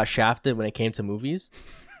 unfortunately, they got shafted when it came to movies.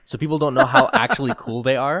 So people don't know how actually cool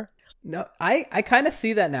they are. No, I kind of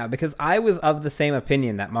see that now because I was of the same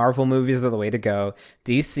opinion that Marvel movies are the way to go.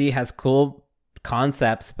 DC has cool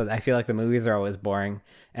concepts, but I feel like the movies are always boring.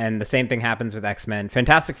 And the same thing happens with X-Men.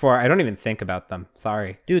 Fantastic Four, I don't even think about them.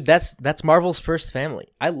 Sorry. Dude, that's Marvel's first family.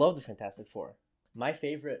 I love the Fantastic Four. My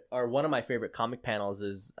favorite, or one of my favorite comic panels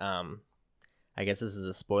is, I guess this is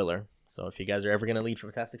a spoiler. So if you guys are ever going to lead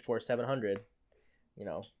Fantastic Four 700,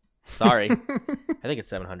 sorry. I think it's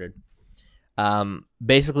 700.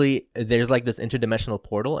 Basically, there's like this interdimensional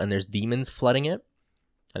portal, and there's demons flooding it,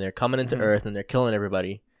 and they're coming into Earth, and they're killing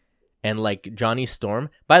everybody. And like Johnny Storm.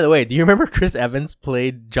 By the way, do you remember Chris Evans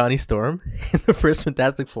played Johnny Storm in the first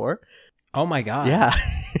Fantastic Four? Oh my god. Yeah.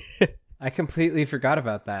 I completely forgot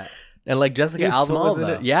about that. And like Jessica Alba was in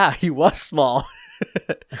it. Yeah, he was small.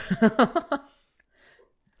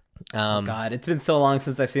 Oh god, it's been so long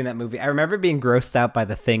since I've seen that movie. I remember being grossed out by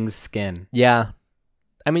the Thing's skin. Yeah.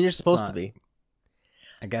 I mean, you're supposed to be.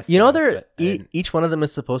 I guess each one of them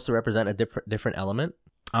is supposed to represent a different element.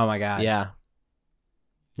 Oh my god. Yeah.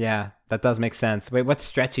 Yeah, that does make sense. Wait, what's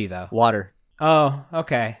stretchy though? Water. Oh,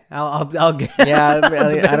 okay. I'll get. Yeah,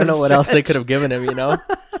 I don't know what else they could have given him.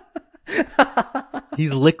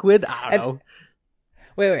 He's liquid. I don't know.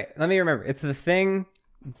 Wait. Let me remember. It's the Thing,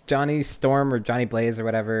 Johnny Storm or Johnny Blaze or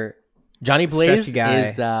whatever. Johnny Blaze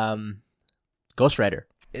is Ghost Rider.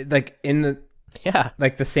 Like in the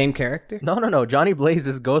like the same character. No. Johnny Blaze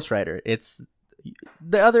is Ghost Rider. It's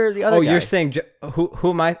the other. Oh, guy. You're saying who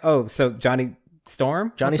am I? Oh, so Johnny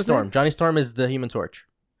Storm. Johnny Storm. Johnny Storm is the Human Torch.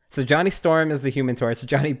 So Johnny Storm is the Human Torch.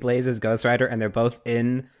 Johnny Blaze is Ghost Rider, and they're both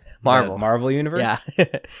in Marvel universe. Yeah.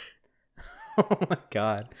 Oh my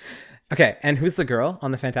god. Okay, and who's the girl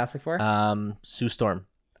on the Fantastic Four? Sue Storm.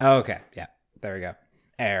 Oh, okay. Yeah, there we go.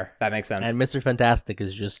 Air. That makes sense. And Mr. Fantastic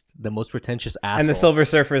is just the most pretentious asshole. And the Silver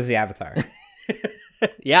Surfer is the Avatar.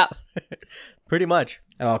 Yeah, pretty much.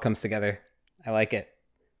 It all comes together. I like it.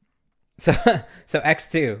 So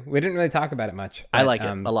X2. We didn't really talk about it much. But, I like it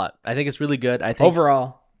a lot. I think it's really good. I think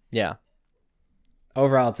overall,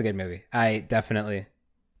 it's a good movie. I definitely.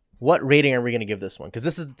 What rating are we going to give this one? Because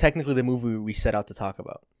this is technically the movie we set out to talk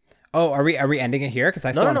about. Oh, are we ending it here? Because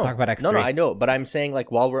I still want to talk about X3. No, I know, but I'm saying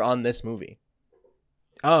like while we're on this movie.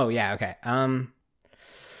 Oh yeah, okay. I'm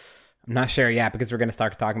not sure. Yeah, because we're going to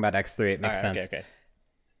start talking about X3. It makes sense. Okay.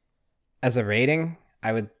 As a rating,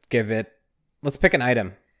 I would give it. Let's pick an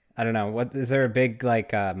item. I don't know. What is there a big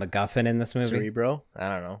like MacGuffin in this movie? Cerebro? I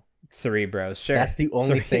don't know. Cerebro, sure. That's the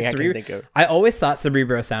only thing I can think of. I always thought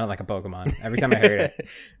Cerebro sounded like a Pokemon every time I heard it.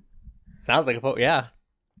 Sounds like a Pokemon, yeah.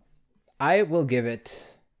 I will give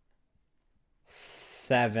it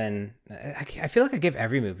 7. I feel like I give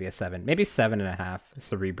every movie a 7. Maybe 7.5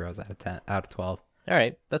 Cerebros out of 10, out of 12. All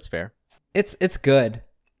right, that's fair. It's good.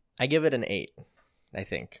 I give it an 8, I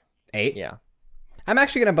think. 8? Yeah. I'm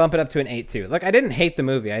actually going to bump it up to an 8 too. Like, I didn't hate the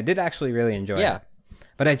movie. I did actually really enjoy it.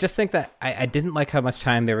 But I just think that I didn't like how much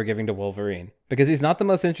time they were giving to Wolverine. Because he's not the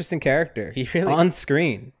most interesting character on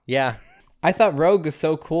screen. Yeah. I thought Rogue was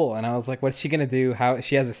so cool. And I was like, what's she going to do? How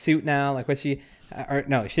she has a suit now? Like, what's she... Or,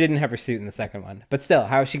 no, she didn't have her suit in the second one. But still,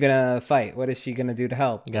 how is she going to fight? What is she going to do to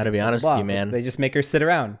help? You got to be honest with you, man. They just make her sit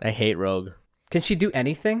around. I hate Rogue. Can she do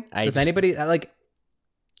anything? Does anybody... like?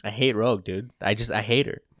 I hate Rogue, dude. I hate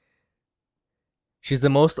her. She's the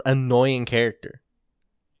most annoying character.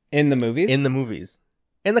 In the movies? In the movies.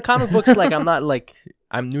 In the comic books, like,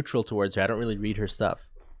 I'm neutral towards her. I don't really read her stuff.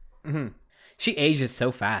 Mm-hmm. She ages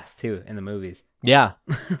so fast, too, in the movies. Yeah.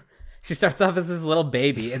 She starts off as this little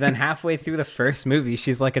baby, and then halfway through the first movie,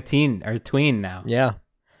 she's like a teen or tween now. Yeah.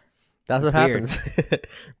 That's what happens.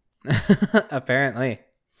 Apparently.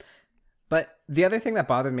 But the other thing that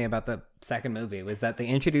bothered me about the second movie was that they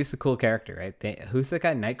introduced a cool character, right? Who's the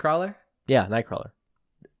guy? Nightcrawler? Yeah, Nightcrawler.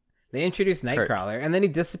 They introduced Nightcrawler, and then he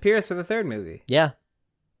disappears for the third movie. Yeah.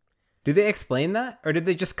 Do they explain that? Or did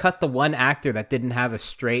they just cut the one actor that didn't have a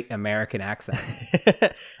straight American accent?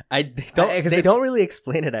 They don't really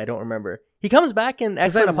explain it. I don't remember. He comes back in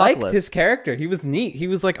X-Men Apocalypse. I liked his character. He was neat. He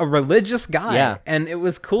was like a religious guy. Yeah. And it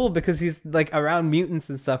was cool because he's like around mutants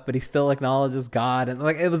and stuff, but he still acknowledges God. And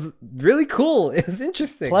like, it was really cool. It was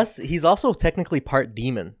interesting. Plus, he's also technically part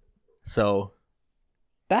demon. So.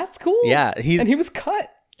 That's cool. Yeah. And he was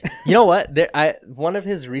cut. You know what? One of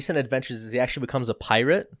his recent adventures is he actually becomes a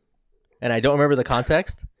pirate. And I don't remember the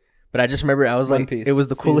context, but I just remember I was One like, Piece, it was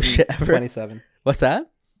the coolest shit ever. 27. What's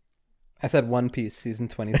that? I said One Piece, season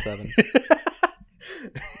 27.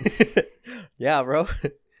 Yeah, bro.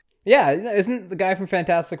 Yeah, isn't the guy from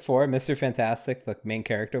Fantastic Four, Mr. Fantastic, the main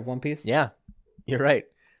character of One Piece? Yeah, you're right.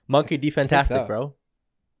 Monkey D. Fantastic, bro.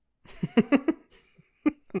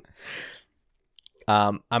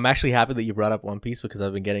 I'm actually happy that you brought up One Piece because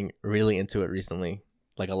I've been getting really into it recently,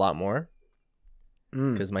 like a lot more.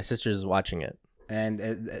 Because my sister's watching it.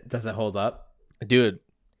 And does it hold up? Dude,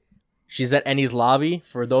 she's at Ennie's lobby.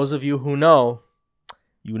 For those of you who know,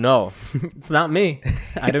 you know. It's not me.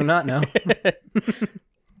 I do not know.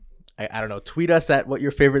 I don't know. Tweet us at what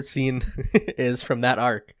your favorite scene is from that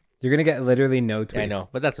arc. You're going to get literally no tweets. I know,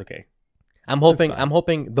 but that's okay. I'm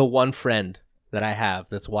hoping the one friend that I have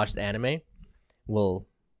that's watched anime will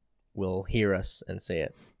hear us and say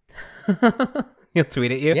it. He'll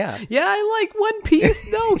tweet at you. Yeah. Yeah, I like One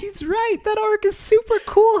Piece. No, he's right. That arc is super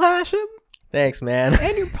cool, Hashem. Thanks, man.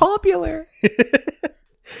 And you're popular.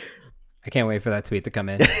 I can't wait for that tweet to come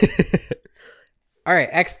in. All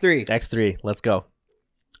right, X3. X3, let's go.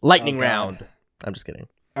 Lightning round. I'm just kidding.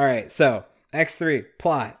 All right, so X3,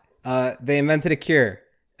 plot. They invented a cure.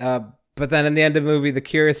 But then in the end of the movie, the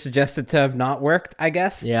cure is suggested to have not worked, I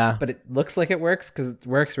guess. Yeah. But it looks like it works because it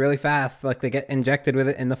works really fast. Like they get injected with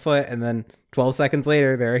it in the foot, and then 12 seconds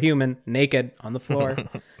later, they're a human, naked, on the floor.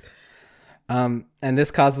 And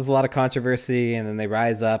this causes a lot of controversy, and then they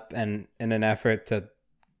rise up and in an effort to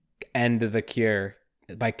end the cure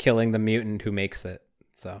by killing the mutant who makes it.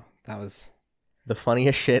 So that was... The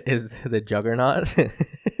funniest shit is the Juggernaut.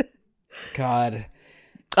 God.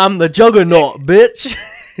 I'm the Juggernaut, bitch.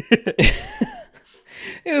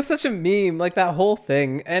 It was such a meme, like that whole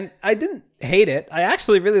thing, and I didn't hate it. I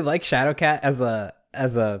actually really like Shadowcat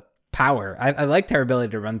as a power. I liked her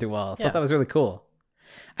ability to run through walls. I thought that was really cool.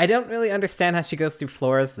 I don't really understand how she goes through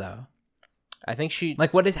floors though. I think she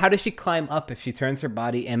how does she climb up if she turns her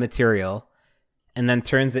body immaterial and then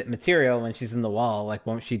turns it material when she's in the wall? Like,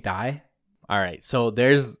 won't she die? All right, so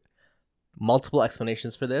there's multiple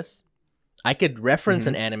explanations for this. I could reference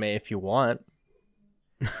an anime if you want.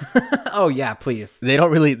 Oh yeah, please. They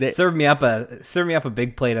don't really serve me up a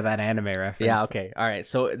big plate of that anime reference. Yeah, okay. All right.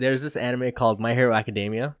 So there's this anime called My Hero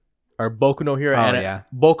Academia, or Boku no Hero. Yeah.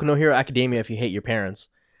 Boku no Hero Academia if you hate your parents.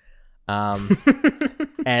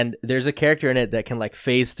 And there's a character in it that can like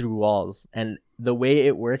phase through walls, and the way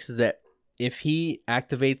it works is that if he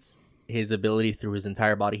activates his ability through his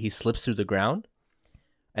entire body, he slips through the ground.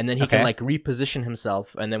 And then he can like reposition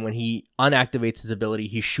himself, and then when he unactivates his ability,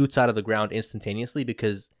 he shoots out of the ground instantaneously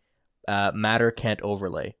because matter can't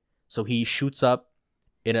overlay. So he shoots up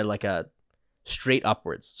in a straight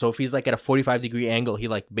upwards. So if he's like at a 45-degree angle, he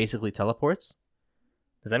like basically teleports.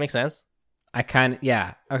 Does that make sense? Okay.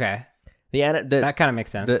 That kind of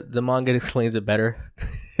makes sense. The manga explains it better.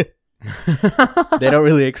 They don't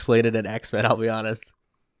really explain it in X-Men, I'll be honest.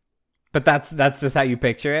 But that's just how you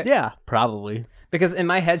picture it? Yeah, probably. Because in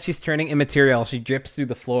my head, she's turning immaterial. She drips through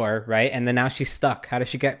the floor, right? And then now she's stuck. How does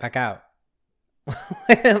she get back out?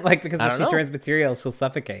 Because if she turns material, she'll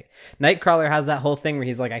suffocate. Nightcrawler has that whole thing where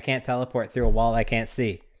he's like, I can't teleport through a wall I can't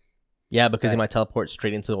see. Yeah, because he might teleport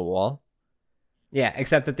straight into a wall. Yeah,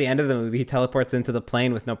 except at the end of the movie, he teleports into the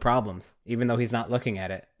plane with no problems, even though he's not looking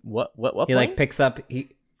at it. What He plane? like picks up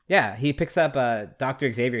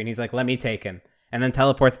Dr. Xavier, and he's like, let me take him. And then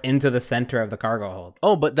teleports into the center of the cargo hold.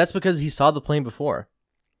 Oh, but that's because he saw the plane before.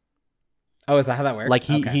 Oh, is that how that works? Like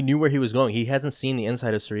he knew where he was going. He hasn't seen the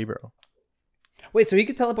inside of Cerebro. Wait, so he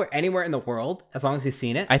could teleport anywhere in the world as long as he's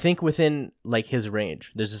seen it? I think within like his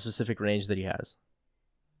range. There's a specific range that he has.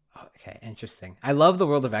 Okay, interesting. I love the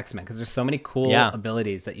world of X-Men because there's so many cool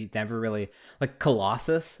abilities that you never really like.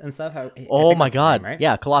 Colossus and stuff. Oh my god! Name, right?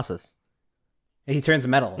 Yeah, Colossus. He turns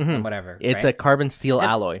metal and whatever. It's a carbon steel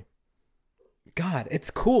alloy. God, it's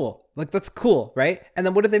cool. Like, that's cool, right? And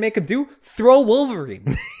then what did they make him do? Throw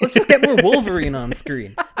Wolverine. Let's just get more Wolverine on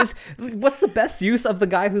screen. What's the best use of the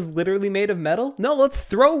guy who's literally made of metal? No, let's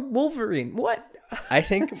throw Wolverine. What? I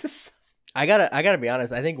think I gotta be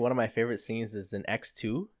honest. I think one of my favorite scenes is in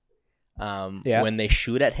X2. when they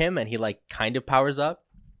shoot at him and he like kind of powers up.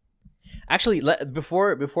 Actually,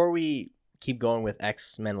 before we keep going with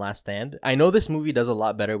X-Men Last Stand, I know this movie does a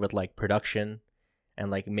lot better with like production and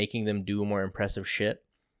like making them do more impressive shit.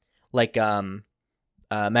 Like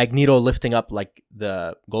Magneto lifting up like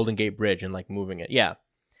the Golden Gate Bridge and like moving it. Yeah.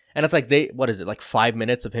 And it's like like 5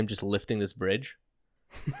 minutes of him just lifting this bridge?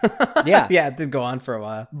 Yeah. Yeah, it did go on for a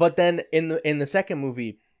while. But then in the second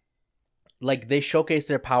movie, like they showcase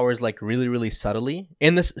their powers like really, really subtly.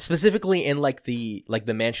 Specifically in like the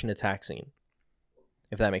mansion attack scene.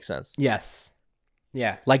 If that makes sense. Yes.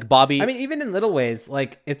 Yeah. Like Bobby. I mean, even in little ways,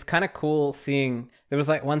 like it's kind of cool seeing. There was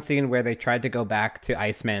like one scene where they tried to go back to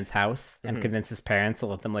Iceman's house and convince his parents to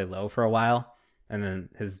let them lay low for a while. And then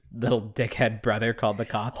his little dickhead brother called the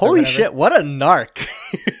cops. Holy shit, what a narc.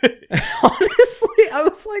 Honestly, I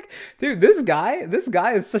was like, dude, this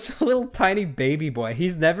guy is such a little tiny baby boy.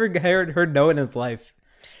 He's never heard no in his life.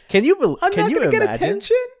 Can you imagine? Get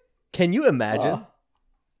attention? Can you imagine?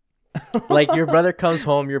 Like your brother comes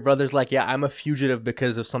home, your brother's like, yeah, I'm a fugitive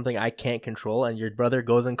because of something I can't control, and your brother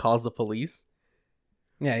goes and calls the police.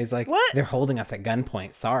 Yeah, he's like, what? They're holding us at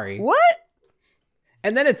gunpoint. Sorry. What?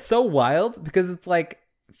 And then it's so wild because it's like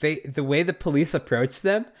the way the police approach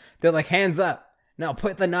them, they're like, hands up. No,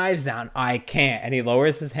 put the knives down. I can't. And he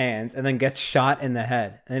lowers his hands and then gets shot in the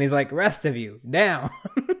head. And then he's like, rest of you, down.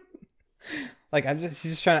 Like, he's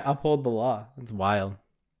just trying to uphold the law. It's wild.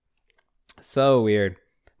 So weird.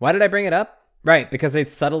 Why did I bring it up? Right, because they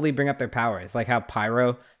subtly bring up their powers. Like how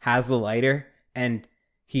Pyro has the lighter and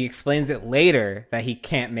he explains it later that he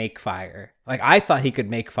can't make fire. Like, I thought he could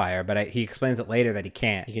make fire, but he explains it later that he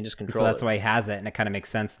can't. He can just control it. So that's why he has it, and it kind of makes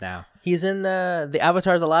sense now. He's in the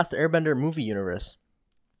Avatar The Last Airbender movie universe.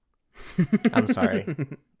 I'm sorry.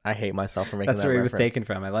 I hate myself for making that reference. That's where he was reference. taken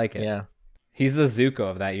from. I like it. Yeah. He's the Zuko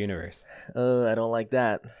of that universe. I don't like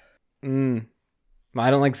that. Well, I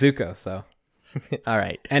don't like Zuko, so... All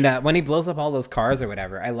right. And when he blows up all those cars or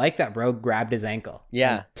whatever, I like that Rogue grabbed his ankle.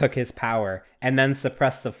 Yeah. Took his power and then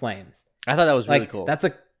suppressed the flames. I thought that was really cool.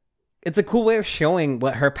 It's a cool way of showing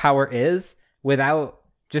what her power is without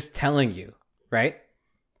just telling you, right?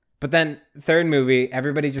 But then third movie,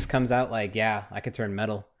 everybody just comes out like, yeah, I could turn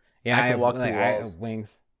metal. Yeah, I can walk through walls. I have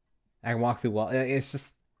wings. I can walk through walls. It's just,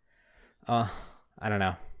 I don't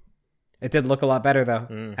know. It did look a lot better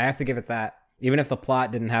though. I have to give it that. Even if the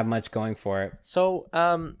plot didn't have much going for it. So,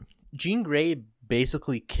 Jean Grey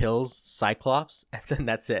basically kills Cyclops, and then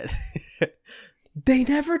that's it. They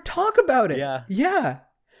never talk about it. Yeah. Yeah.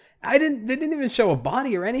 They didn't even show a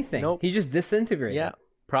body or anything. Nope. He just disintegrated. Yeah,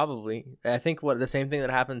 probably. I think the same thing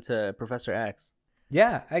that happened to Professor X.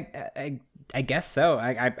 Yeah, I guess so.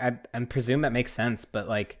 I presume that makes sense, but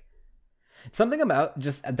like something about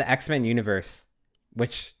just the X-Men universe,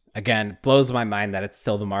 which again blows my mind that it's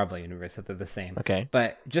still the Marvel universe, that they're the same. Okay.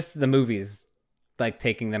 But just the movies, like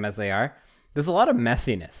taking them as they are, there's a lot of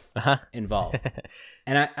messiness involved.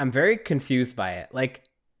 And I'm very confused by it. Like,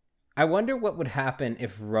 I wonder what would happen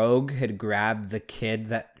if Rogue had grabbed the kid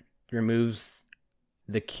that removes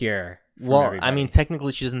the cure. Well, everybody. I mean,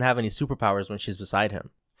 technically she doesn't have any superpowers when she's beside him.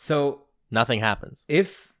 So nothing happens.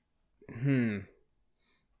 I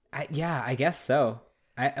guess so.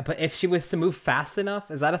 But if she was to move fast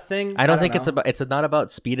enough, is that a thing? I don't think know. It's not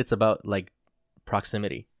about speed. It's about like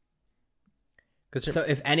proximity. So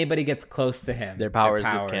if anybody gets close to him, their powers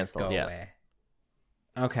gets canceled. Yeah. Away.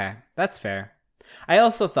 Okay, that's fair. I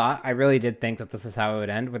also thought, I really did think that this is how it would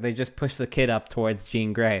end, where they just push the kid up towards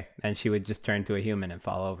Jean Grey, and she would just turn to a human and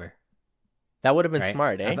fall over. That would have been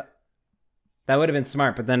smart, eh? That would have been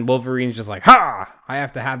smart, but then Wolverine's just like, ha! I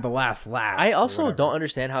have to have the last laugh. I also don't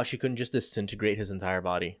understand how she couldn't just disintegrate his entire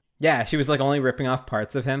body. Yeah, she was like only ripping off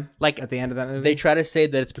parts of him, like at the end of that movie. They try to say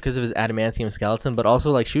that it's because of his adamantium skeleton, but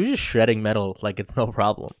also like she was just shredding metal, like it's no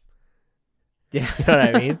problem. Yeah, you know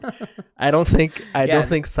what I mean. I don't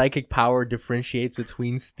think psychic power differentiates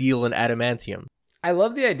between steel and adamantium. I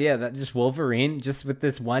love the idea that just Wolverine, just with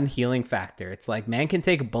this one healing factor, it's like man can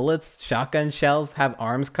take bullets, shotgun shells, have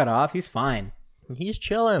arms cut off, he's fine. He's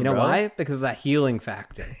chilling. You know bro. why? Because of that healing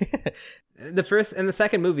factor. The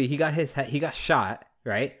second movie, he got shot.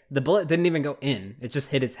 Right, the bullet didn't even go in; it just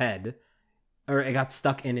hit his head, or it got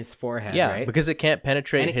stuck in his forehead. Yeah, right? Because it can't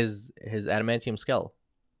penetrate his adamantium skull.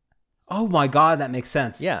 Oh my god, that makes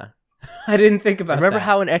sense. Yeah, I didn't think about. Remember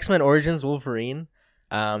how in X-Men Origins Wolverine,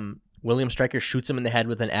 William Stryker shoots him in the head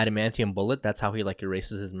with an adamantium bullet? That's how he like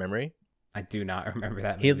erases his memory. I do not remember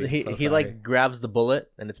that movie. He like grabs the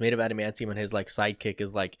bullet and it's made of adamantium, and his like sidekick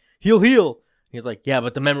is like heal. He's like, yeah,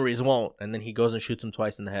 but the memories won't, and then he goes and shoots him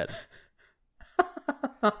twice in the head.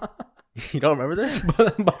 You don't remember this?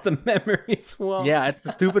 About the memory swamp. Yeah, it's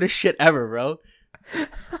the stupidest shit ever, bro.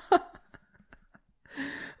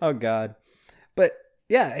 Oh God. But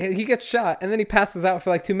yeah, he gets shot and then he passes out for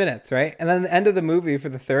like 2 minutes, right? And then the end of the movie for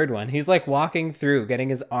the third one, he's like walking through, getting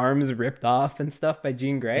his arms ripped off and stuff by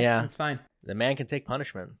Jean Grey. Yeah. It's fine. The man can take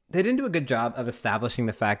punishment. They didn't do a good job of establishing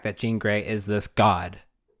the fact that Jean Grey is this god.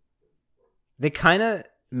 They kind of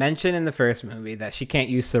mention in the first movie that she can't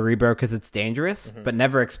use Cerebro because it's dangerous, but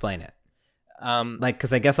never explain it.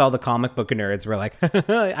 Because I guess all the comic book nerds were like,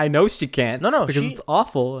 I know she can't. No, because it's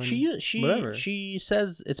awful. And she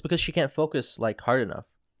says it's because she can't focus like hard enough.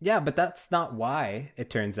 Yeah, but that's not why.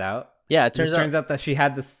 It turns out. Yeah, it turns out that she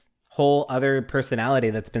had this whole other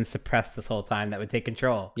personality that's been suppressed this whole time that would take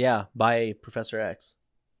control. Yeah, by Professor X.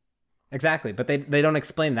 Exactly, but they don't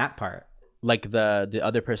explain that part. Like the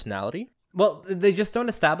other personality. Well, they just don't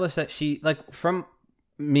establish that she, like, from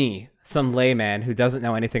me, some layman who doesn't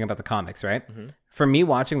know anything about the comics, right? Mm-hmm. For me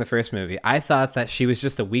watching the first movie, I thought that she was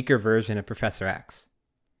just a weaker version of Professor X.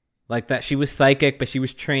 Like that she was psychic, but she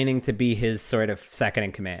was training to be his sort of second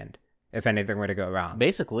in command if anything were to go wrong.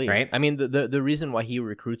 Basically, right? I mean, the reason why he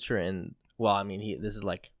recruits her this is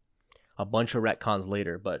like a bunch of retcons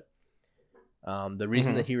later, but the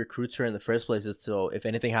reason that he recruits her in the first place is so if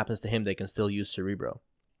anything happens to him, they can still use Cerebro.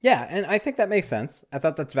 Yeah, and I think that makes sense. I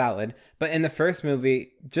thought that's valid. But in the first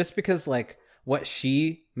movie, just because like what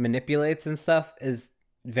she manipulates and stuff is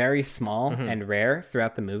very small and rare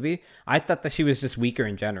throughout the movie, I thought that she was just weaker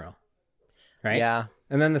in general. Right? Yeah.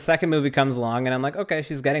 And then the second movie comes along and I'm like, okay,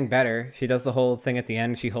 she's getting better. She does the whole thing at the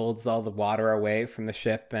end. She holds all the water away from the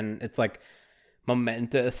ship and it's like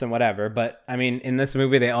momentous and whatever. But I mean, in this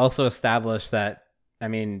movie, they also establish that, I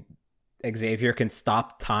mean, Xavier can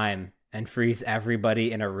stop time and freeze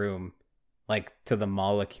everybody in a room, like to the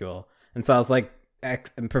molecule. And so I was like,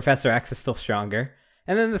 Professor X is still stronger.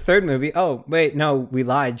 And then the third movie, oh, wait, no, we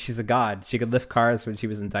lied. She's a god. She could lift cars when she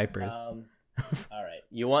was in diapers. All right.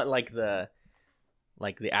 You want like the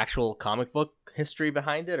actual comic book history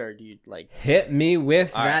behind it, or do you like... Hit me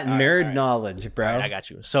with that nerd knowledge, bro. All right, I got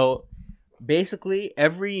you. So basically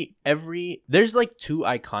every there's like 2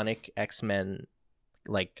 iconic X-Men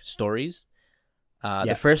like stories.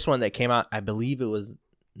 The first one that came out, I believe it was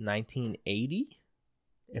 1980,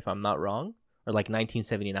 if I'm not wrong, or like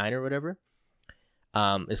 1979 or whatever.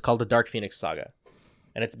 Is called the Dark Phoenix Saga,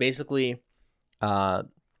 and it's basically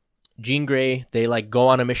Jean Grey. They like go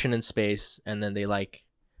on a mission in space, and then they like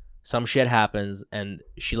some shit happens, and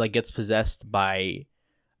she like gets possessed by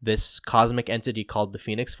this cosmic entity called the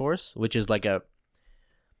Phoenix Force, which is like a...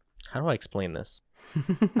 How do I explain this?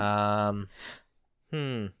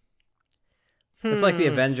 It's like the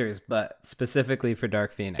Avengers, but specifically for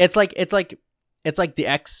Dark Phoenix. It's like the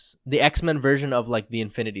X-Men version of like the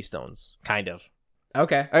Infinity Stones, kind of.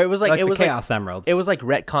 Okay. Or it was like the Chaos Emeralds. It was like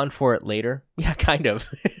retcon for it later. Yeah, kind of.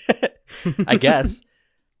 I guess.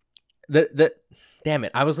 The damn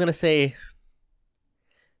it, I was gonna say.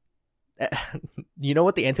 You know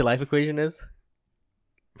what the anti-life equation is?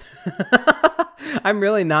 I'm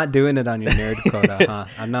really not doing it on your nerd quota, huh?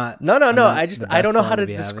 I'm not. No. I don't know how to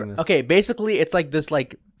describe. Okay, basically, it's like this,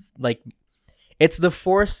 like it's the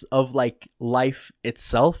force of like life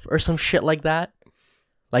itself, or some shit like that.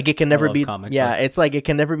 Like it can never be. Yeah, it's like it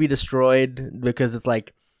can never be destroyed because it's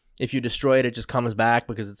like if you destroy it, it just comes back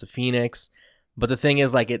because it's a phoenix. But the thing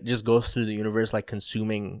is, like, it just goes through the universe, like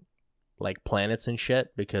consuming like planets and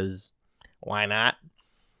shit. Because why not?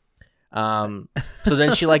 So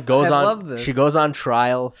then she like goes on. She goes on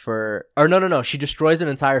trial for, or no. She destroys an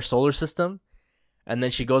entire solar system, and then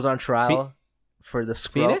she goes on trial for the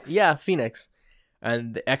Skrull. Phoenix. Yeah, Phoenix.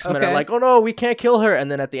 And the X-Men are like, oh no, we can't kill her. And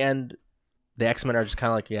then at the end, the X-Men are just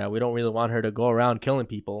kind of like, yeah, we don't really want her to go around killing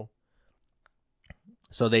people.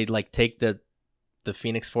 So they like take the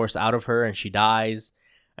Phoenix Force out of her, and she dies.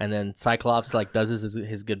 And then Cyclops like does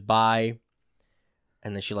his goodbye,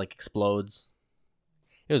 and then she like explodes.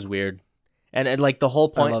 It was weird, and like the whole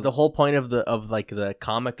point of the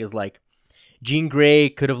comic is like Jean Grey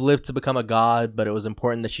could have lived to become a god, but it was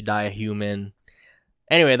important that she die a human.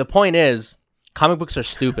 Anyway, the point is, comic books are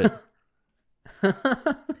stupid.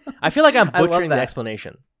 I feel like I'm butchering the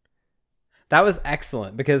explanation. That was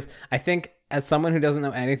excellent, because I think as someone who doesn't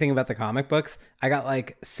know anything about the comic books, I got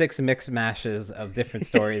like 6 mixed mashes of different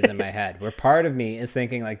stories in my head, where part of me is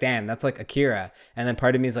thinking like, damn, that's like Akira, and then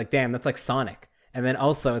part of me is like, damn, that's like Sonic. And then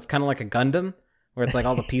also, it's kind of like a Gundam, where it's like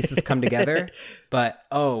all the pieces come together. But,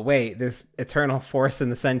 oh, wait, there's eternal force in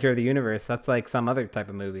the center of the universe. That's like some other type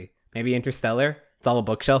of movie. Maybe Interstellar. It's all a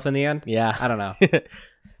bookshelf in the end. Yeah. I don't know.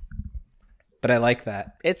 But I like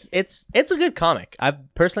that. It's a good comic.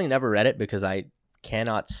 I've personally never read it because I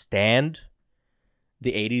cannot stand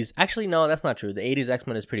the 80s. Actually, no, that's not true. The 80s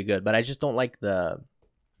X-Men is pretty good, but I just don't like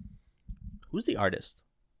who's the artist?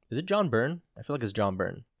 Is it John Byrne? I feel like it's John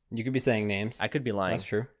Byrne. You could be saying names. I could be lying. That's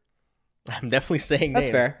true. I'm definitely saying That's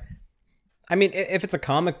names. fair. I mean, if it's a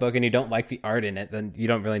comic book and you don't like the art in it, then you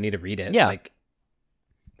don't really need to read it. Yeah. Like,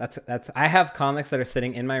 that's. I have comics that are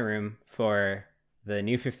sitting in my room for the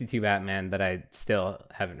New 52 Batman that I still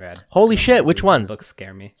haven't read. Holy shit! Which ones? Books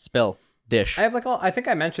scare me. Spill. Dish. I have like I think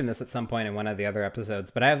I mentioned this at some point in one of the other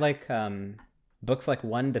episodes, but I have like books like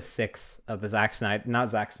 1 to 6 of the Zack Snyder, not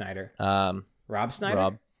Zack Snyder. Rob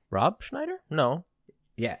Schneider. Rob Schneider? No.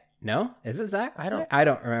 Yeah. No? Is it Zack? I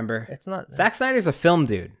don't remember. It's not. Zack Snyder's a film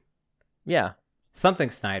dude. Yeah. Something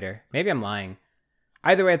Snyder. Maybe I'm lying.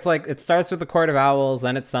 Either way, it's like it starts with the Court of Owls,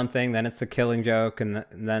 then it's something, then it's a Killing Joke, and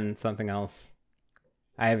then something else.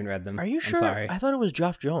 I haven't read them. Are you sure? I'm sorry. I thought it was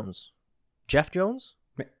Jeff Jones. Jeff Jones?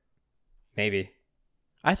 Maybe.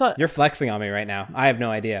 I thought you're flexing on me right now. I have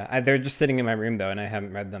no idea. They're just sitting in my room though, and I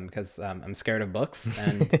haven't read them because I'm scared of books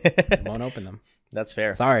and won't open them. That's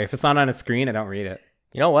fair. Sorry, if it's not on a screen, I don't read it.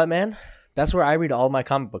 You know what, man? That's where I read all my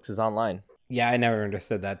comic books is online. Yeah, I never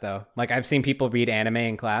understood that though. Like I've seen people read anime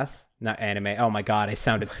in class. Not anime. Oh my god, I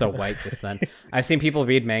sounded so white just then. I've seen people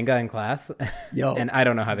read manga in class. Yo, and I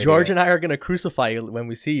don't know how they George do it. And I are gonna crucify you when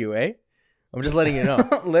we see you, eh? I'm just letting you know.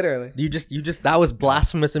 Literally. You just that was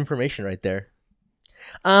blasphemous information right there.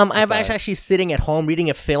 I'm actually sitting at home reading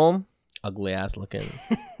a film. Ugly ass looking.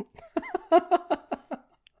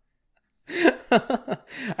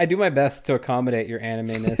 I do my best to accommodate your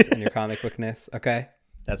anime-ness and your comic bookness, okay?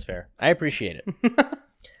 That's fair. I appreciate it.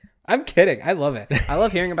 I'm kidding. I love it. I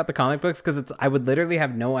love hearing about the comic books because I would literally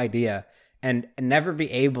have no idea and never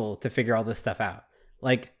be able to figure all this stuff out.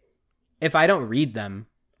 Like, if I don't read them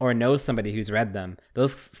or know somebody who's read them,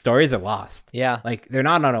 those stories are lost. Yeah. Like, they're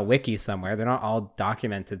not on a wiki somewhere. They're not all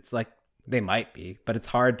documented. It's like, they might be, but it's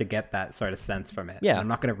hard to get that sort of sense from it. Yeah. And I'm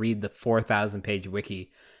not going to read the 4,000-page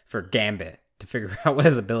wiki for Gambit to figure out what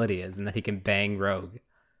his ability is and that he can bang Rogue.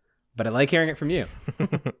 But I like hearing it from you.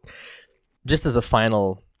 Just as a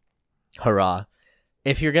final hurrah,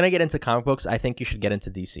 if you're going to get into comic books, I think you should get into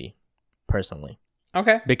DC, personally.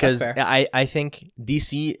 Okay. Because I think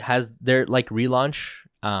DC has their like relaunch,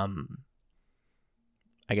 I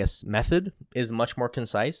guess, method is much more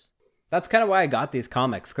concise. That's kind of why I got these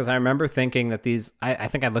comics, because I remember thinking that these, I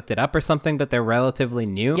think I looked it up or something, but they're relatively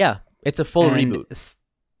new. Yeah, it's a full reboot.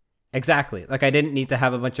 Exactly. Like, I didn't need to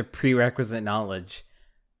have a bunch of prerequisite knowledge.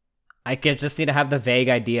 I just need to have the vague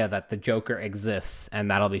idea that the Joker exists, and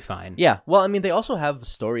that'll be fine. Yeah, well, I mean, they also have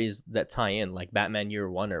stories that tie in, like Batman Year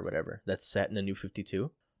One or whatever, that's set in the New 52.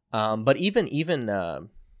 But even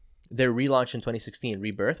their relaunch in 2016,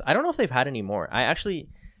 Rebirth, I don't know if they've had any more.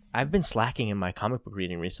 I've been slacking in my comic book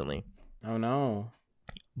reading recently. Oh, no.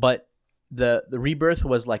 But the Rebirth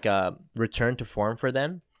was like a return to form for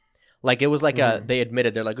them. Like, it was like they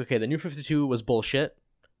admitted, they're like, okay, the New 52 was bullshit.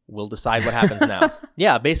 We'll decide what happens now.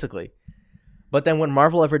 Yeah, basically. But then when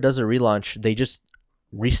Marvel ever does a relaunch, they just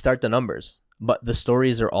restart the numbers. But the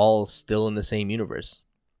stories are all still in the same universe.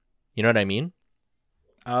 You know what I mean?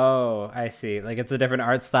 Oh, I see. Like, it's a different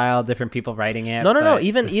art style, different people writing it. No.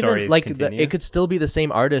 Even like it could still be the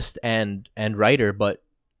same artist and writer, but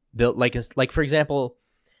they'll like for example,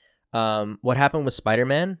 what happened with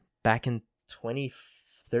Spider-Man back in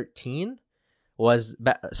 2013 was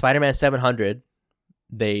Spider-Man 700.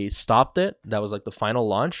 They stopped it. That was like the final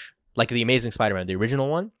launch, like the Amazing Spider-Man, the original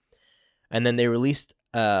one. And then they released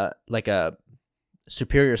like a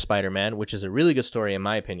Superior Spider-Man, which is a really good story in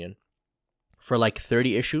my opinion, for like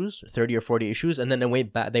 30 or 40 issues. And then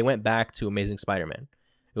they went back to Amazing Spider-Man.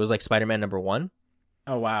 It was like Spider-Man #1.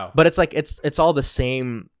 Oh, wow. But it's like, it's all the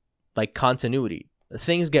same like continuity.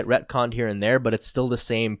 Things get retconned here and there, but it's still the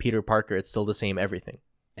same Peter Parker. It's still the same everything.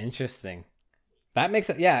 Interesting. That makes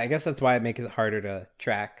it, yeah, I guess that's why it makes it harder to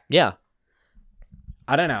track. Yeah.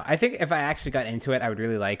 I don't know. I think if I actually got into it, I would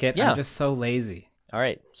really like it. Yeah. I'm just so lazy. All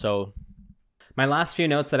right. So my last few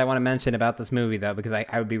notes that I want to mention about this movie, though, because I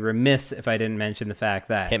would be remiss if I didn't mention the fact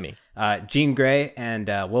that hit me. Jean Grey and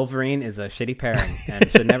Wolverine is a shitty pairing and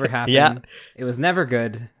should never happen. Yeah. It was never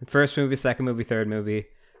good. First movie, second movie, third movie.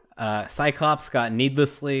 Cyclops got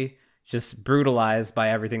needlessly just brutalized by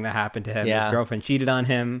everything that happened to him. Yeah. His girlfriend cheated on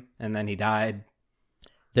him, and then he died.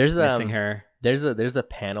 There's missing her. There's a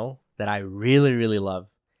panel that I really, really love,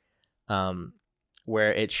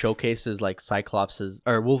 where it showcases like Cyclops's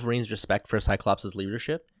or Wolverine's respect for Cyclops's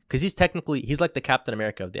leadership, because he's like the Captain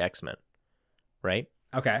America of the X-Men, right?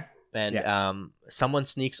 Okay. And someone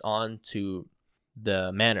sneaks on to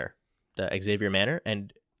the manor, the Xavier Manor,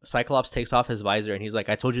 and Cyclops takes off his visor and he's like,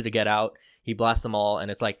 I told you to get out. He blasts them all, and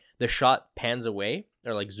it's like the shot pans away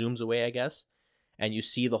or like zooms away, I guess, and you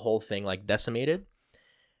see the whole thing like decimated.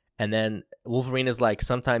 And then Wolverine is like,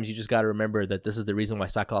 sometimes you just got to remember that this is the reason why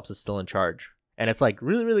Cyclops is still in charge. And it's like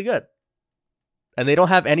really, really good. And they don't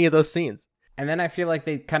have any of those scenes. And then I feel like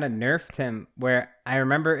they kind of nerfed him, where I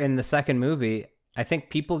remember in the second movie, I think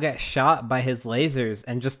people get shot by his lasers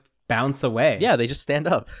and just bounce away. Yeah, they just stand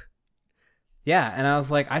up. Yeah, and I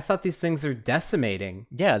was like, I thought these things are decimating.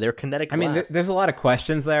 Yeah, they're kinetic blasts. I mean, there's a lot of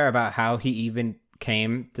questions there about how he even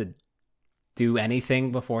came to do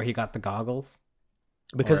anything before he got the goggles.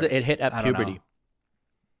 Because it hit at puberty.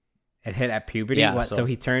 It hit at puberty? Yeah, what? So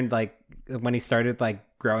he turned, like, when he started, like,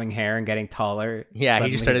 growing hair and getting taller. Yeah,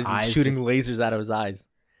 he just started shooting lasers out of his eyes.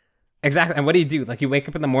 Exactly. And what do you do? Like, you wake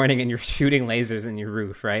up in the morning and you're shooting lasers in your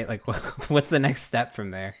roof, right? Like, what's the next step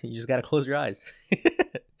from there? You just got to close your eyes.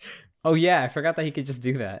 Oh, yeah. I forgot that he could just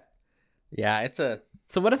do that. Yeah, it's a...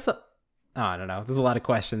 So what if... Oh, I don't know. There's a lot of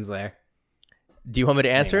questions there. Do you want me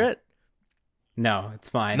to answer it? No, it's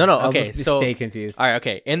fine. No, I'll okay. just So stay confused. All right,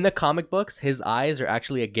 okay. In the comic books, his eyes are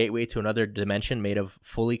actually a gateway to another dimension made of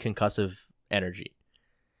fully concussive energy.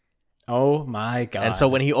 Oh my god! And so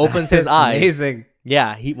when he opens his eyes, amazing.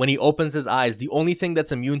 Yeah, when he opens his eyes, the only thing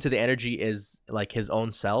that's immune to the energy is like his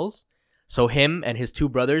own cells. So him and his two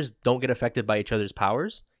brothers don't get affected by each other's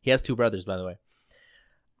powers. He has two brothers, by the way.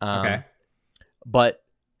 Okay. But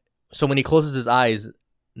so when he closes his eyes,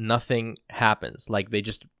 nothing happens. Like they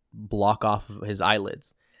just block off his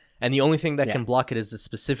eyelids. And the only thing that can block it is the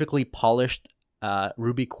specifically polished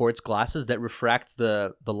ruby quartz glasses that refracts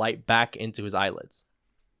the light back into his eyelids.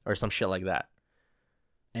 Or some shit like that.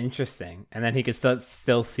 Interesting. And then he could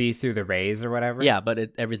still see through the rays or whatever? Yeah, but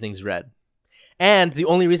everything's red. And the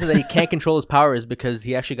only reason that he can't control his power is because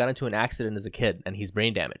he actually got into an accident as a kid and he's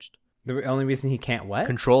brain damaged. The only reason he can't what?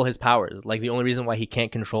 Control his powers. Like the only reason why he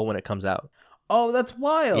can't control when it comes out. Oh, that's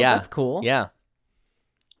wild. Yeah. That's cool. Yeah.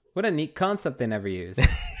 What a neat concept they never used.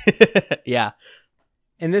 Yeah.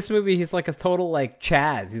 In this movie, he's like a total like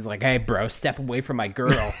Chaz. He's like, hey, bro, step away from my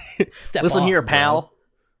girl. Listen here, pal. Bro.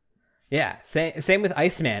 Yeah, same with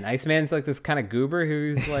Iceman. Iceman's like this kind of goober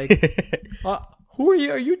who's like, who are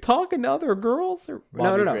you? Are you talking to other girls? Or...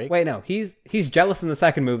 No. Drake? Wait, no. He's jealous in the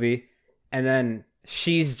second movie, and then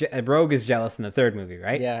Rogue is jealous in the third movie,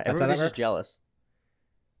 right? Yeah, everybody's just jealous.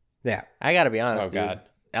 Yeah. I gotta be honest, dude. God.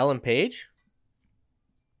 Ellen Page?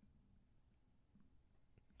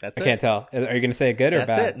 That's it. I can't tell. Are you going to say good or bad?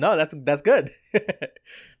 That's it. No, that's good.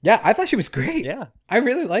 Yeah, I thought she was great. Yeah. I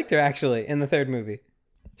really liked her, actually, in the third movie.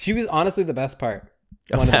 She was honestly the best part.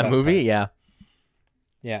 Of that movie? Yeah.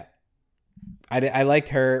 Yeah. I liked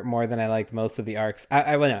her more than I liked most of the arcs.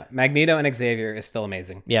 No. Magneto and Xavier is still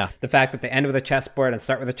amazing. Yeah. The fact that they end with a chessboard and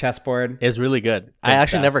start with a chessboard is really good. I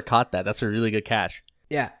actually never caught that. That's a really good catch.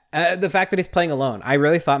 Yeah. The fact that he's playing alone. I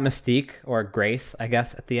really thought Mystique, or Grace, I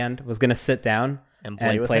guess, at the end, was going to sit down and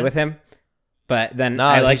play with him. But then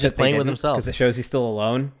I like just playing with himself because it shows he's still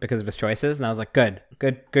alone because of his choices. And I was like, good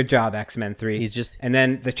job, X-Men 3. And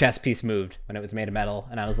then the chess piece moved when it was made of metal,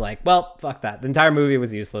 and I was like, well, fuck that. The entire movie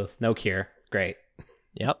was useless. No cure. Great.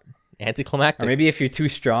 Yep. Anticlimactic. Or maybe if you're too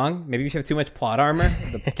strong, maybe if you have too much plot armor,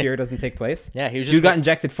 the cure doesn't take place. Yeah, he was just got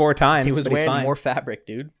injected 4 times. He was wearing more fabric,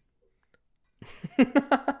 dude. All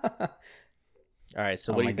right,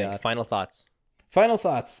 so what do you think? Final thoughts.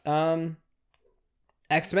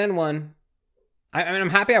 X-Men 1. I mean, I'm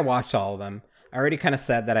happy I watched all of them. I already kind of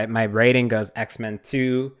said that my rating goes X-Men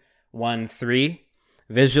 2, 1, 3.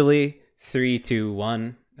 Visually, 3, 2,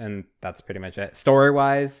 1. And that's pretty much it.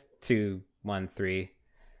 Story-wise, 2, 1, 3.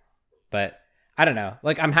 But I don't know.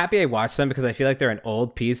 Like, I'm happy I watched them because I feel like they're an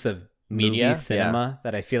old piece of movie cinema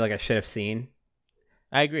that I feel like I should have seen.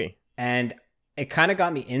 I agree. And it kind of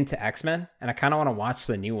got me into X-Men, and I kind of want to watch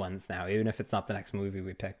the new ones now, even if it's not the next movie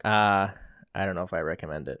we pick. I don't know if I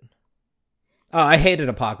recommend it. Oh, I hated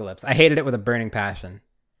Apocalypse. I hated it with a burning passion.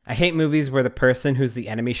 I hate movies where the person who's the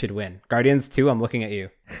enemy should win. Guardians 2, I'm looking at you.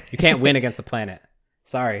 You can't win against the planet.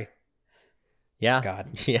 Sorry. Yeah. God.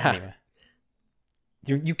 Yeah. Anyway.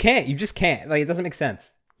 You can't. You just can't. Like, it doesn't make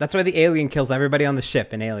sense. That's why the alien kills everybody on the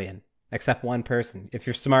ship in Alien, except one person. If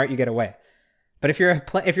you're smart, you get away. But if you're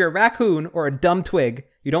a raccoon or a dumb twig,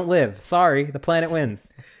 you don't live. Sorry, the planet wins.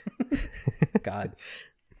 God.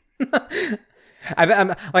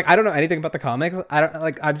 I'm like, I don't know anything about the comics.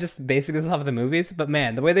 I'm just basing this off of the movies. But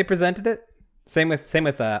man, the way they presented it, same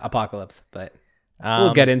with Apocalypse. But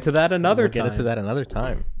we'll get into that another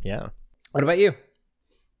time. Yeah. What about you?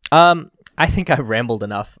 I think I've rambled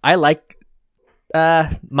enough. I like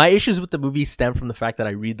my issues with the movie stem from the fact that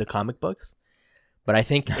I read the comic books, But I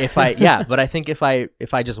think if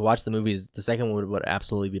I just watch the movies, the second one would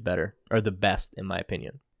absolutely be better or the best in my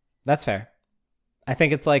opinion. That's fair. I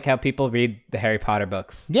think it's like how people read the Harry Potter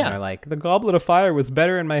books. Yeah. And are like, the Goblet of Fire was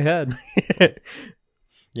better in my head.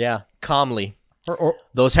 Yeah, calmly. Or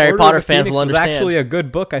those Harry Potter fans will understand. It was actually a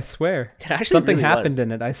good book, I swear. Something really happened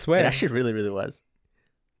in it, I swear. It actually really, really was.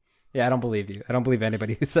 Yeah, I don't believe you. I don't believe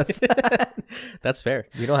anybody who says that. That's fair.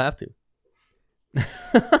 You don't have to.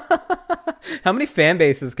 How many fan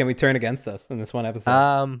bases can we turn against us in this one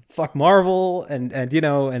episode? Fuck Marvel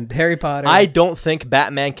and Harry Potter. I don't think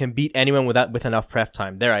Batman can beat anyone with enough prep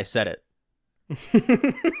time. There, I said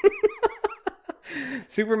it.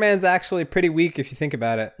 Superman's actually pretty weak if you think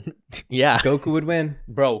about it. Yeah. Goku would win.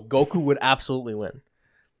 Bro, Goku would absolutely win.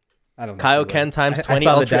 I don't know. Kaioken times 20 I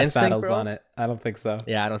saw Ultra the death Instinct, battles bro? on it. I don't think so.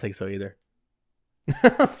 Yeah, I don't think so either.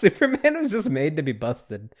 Superman was just made to be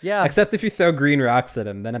busted. Yeah. Except if you throw green rocks at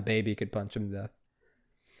him, then a baby could punch him to death.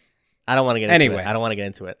 I don't want to get into it. I don't want to get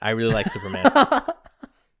into it. I really like Superman.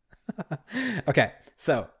 Okay,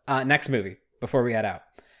 so next movie before we head out.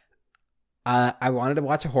 I wanted to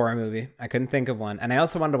watch a horror movie. I couldn't think of one. And I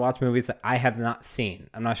also wanted to watch movies that I have not seen.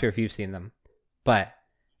 I'm not sure if you've seen them. But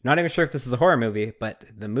I'm not even sure if this is a horror movie, but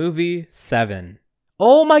the movie Seven.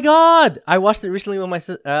 Oh my god! I watched it recently with my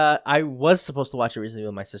sister. I was supposed to watch it recently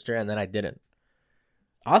with my sister, and then I didn't.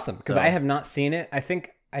 Awesome, because I have not seen it. I think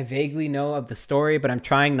I vaguely know of the story, but I'm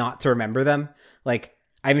trying not to remember them. Like,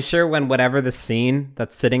 I'm sure when whatever the scene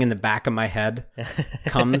that's sitting in the back of my head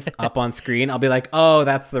comes up on screen, I'll be like, oh,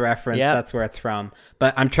 that's the reference. Yeah. That's where it's from.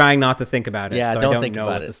 But I'm trying not to think about it, so I don't know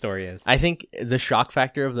what the story is. I think the shock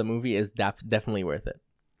factor of the movie is definitely worth it.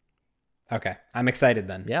 Okay, I'm excited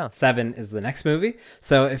then. Yeah. 7 is the next movie.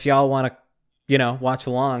 So if y'all want to, watch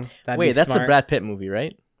along, that'd be that's smart. a Brad Pitt movie,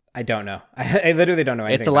 right? I don't know. I literally don't know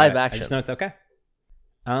anything. It's a live action. I just know it's okay.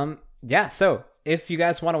 Yeah. So if you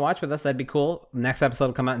guys want to watch with us, that'd be cool. Next episode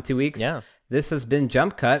will come out in 2 weeks. Yeah. This has been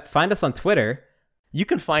Jump Cut. Find us on Twitter. You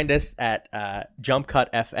can find us at Jump Cut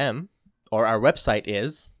FM, or our website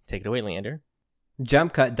is, take it away, Leander,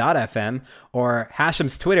 jumpcut.fm, or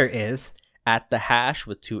Hashem's Twitter is at the hash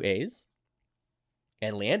with 2 A's.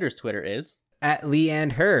 And Leander's Twitter is at Lee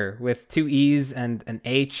and Her with 2 E's and an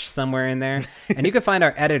H somewhere in there. And you can find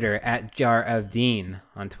our editor at Jar of Dean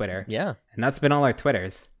on Twitter. Yeah. And that's been all our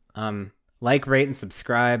Twitters. Like, rate, and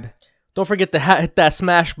subscribe. Don't forget to hit that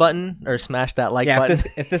smash button or smash that like button.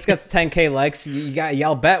 If this gets 10K likes,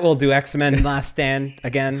 y'all bet we'll do X-Men Last Stand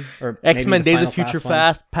again, or X-Men Days of Future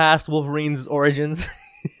Past, Wolverine's Origins,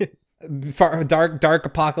 Dark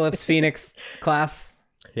Apocalypse, Phoenix Class.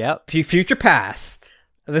 Yep. Future Past.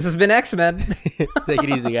 This has been X-Men. Take it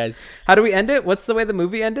easy, guys. How do we end it? What's the way the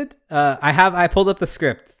movie ended? I pulled up the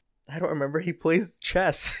script. I don't remember. He plays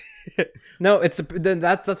chess. No, that's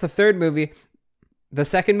the third movie. The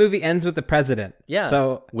second movie ends with the president. Yeah.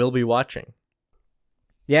 So we'll be watching.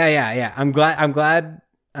 Yeah. I'm glad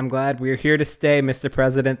we're here to stay, Mr.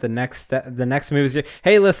 President. The next move is yours.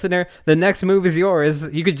 Hey, listener, the next move is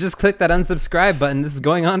yours. You could just click that unsubscribe button. This is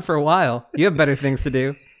going on for a while. You have better things to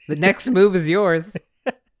do. The next move is yours.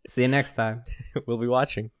 See you next time. We'll be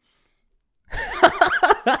watching.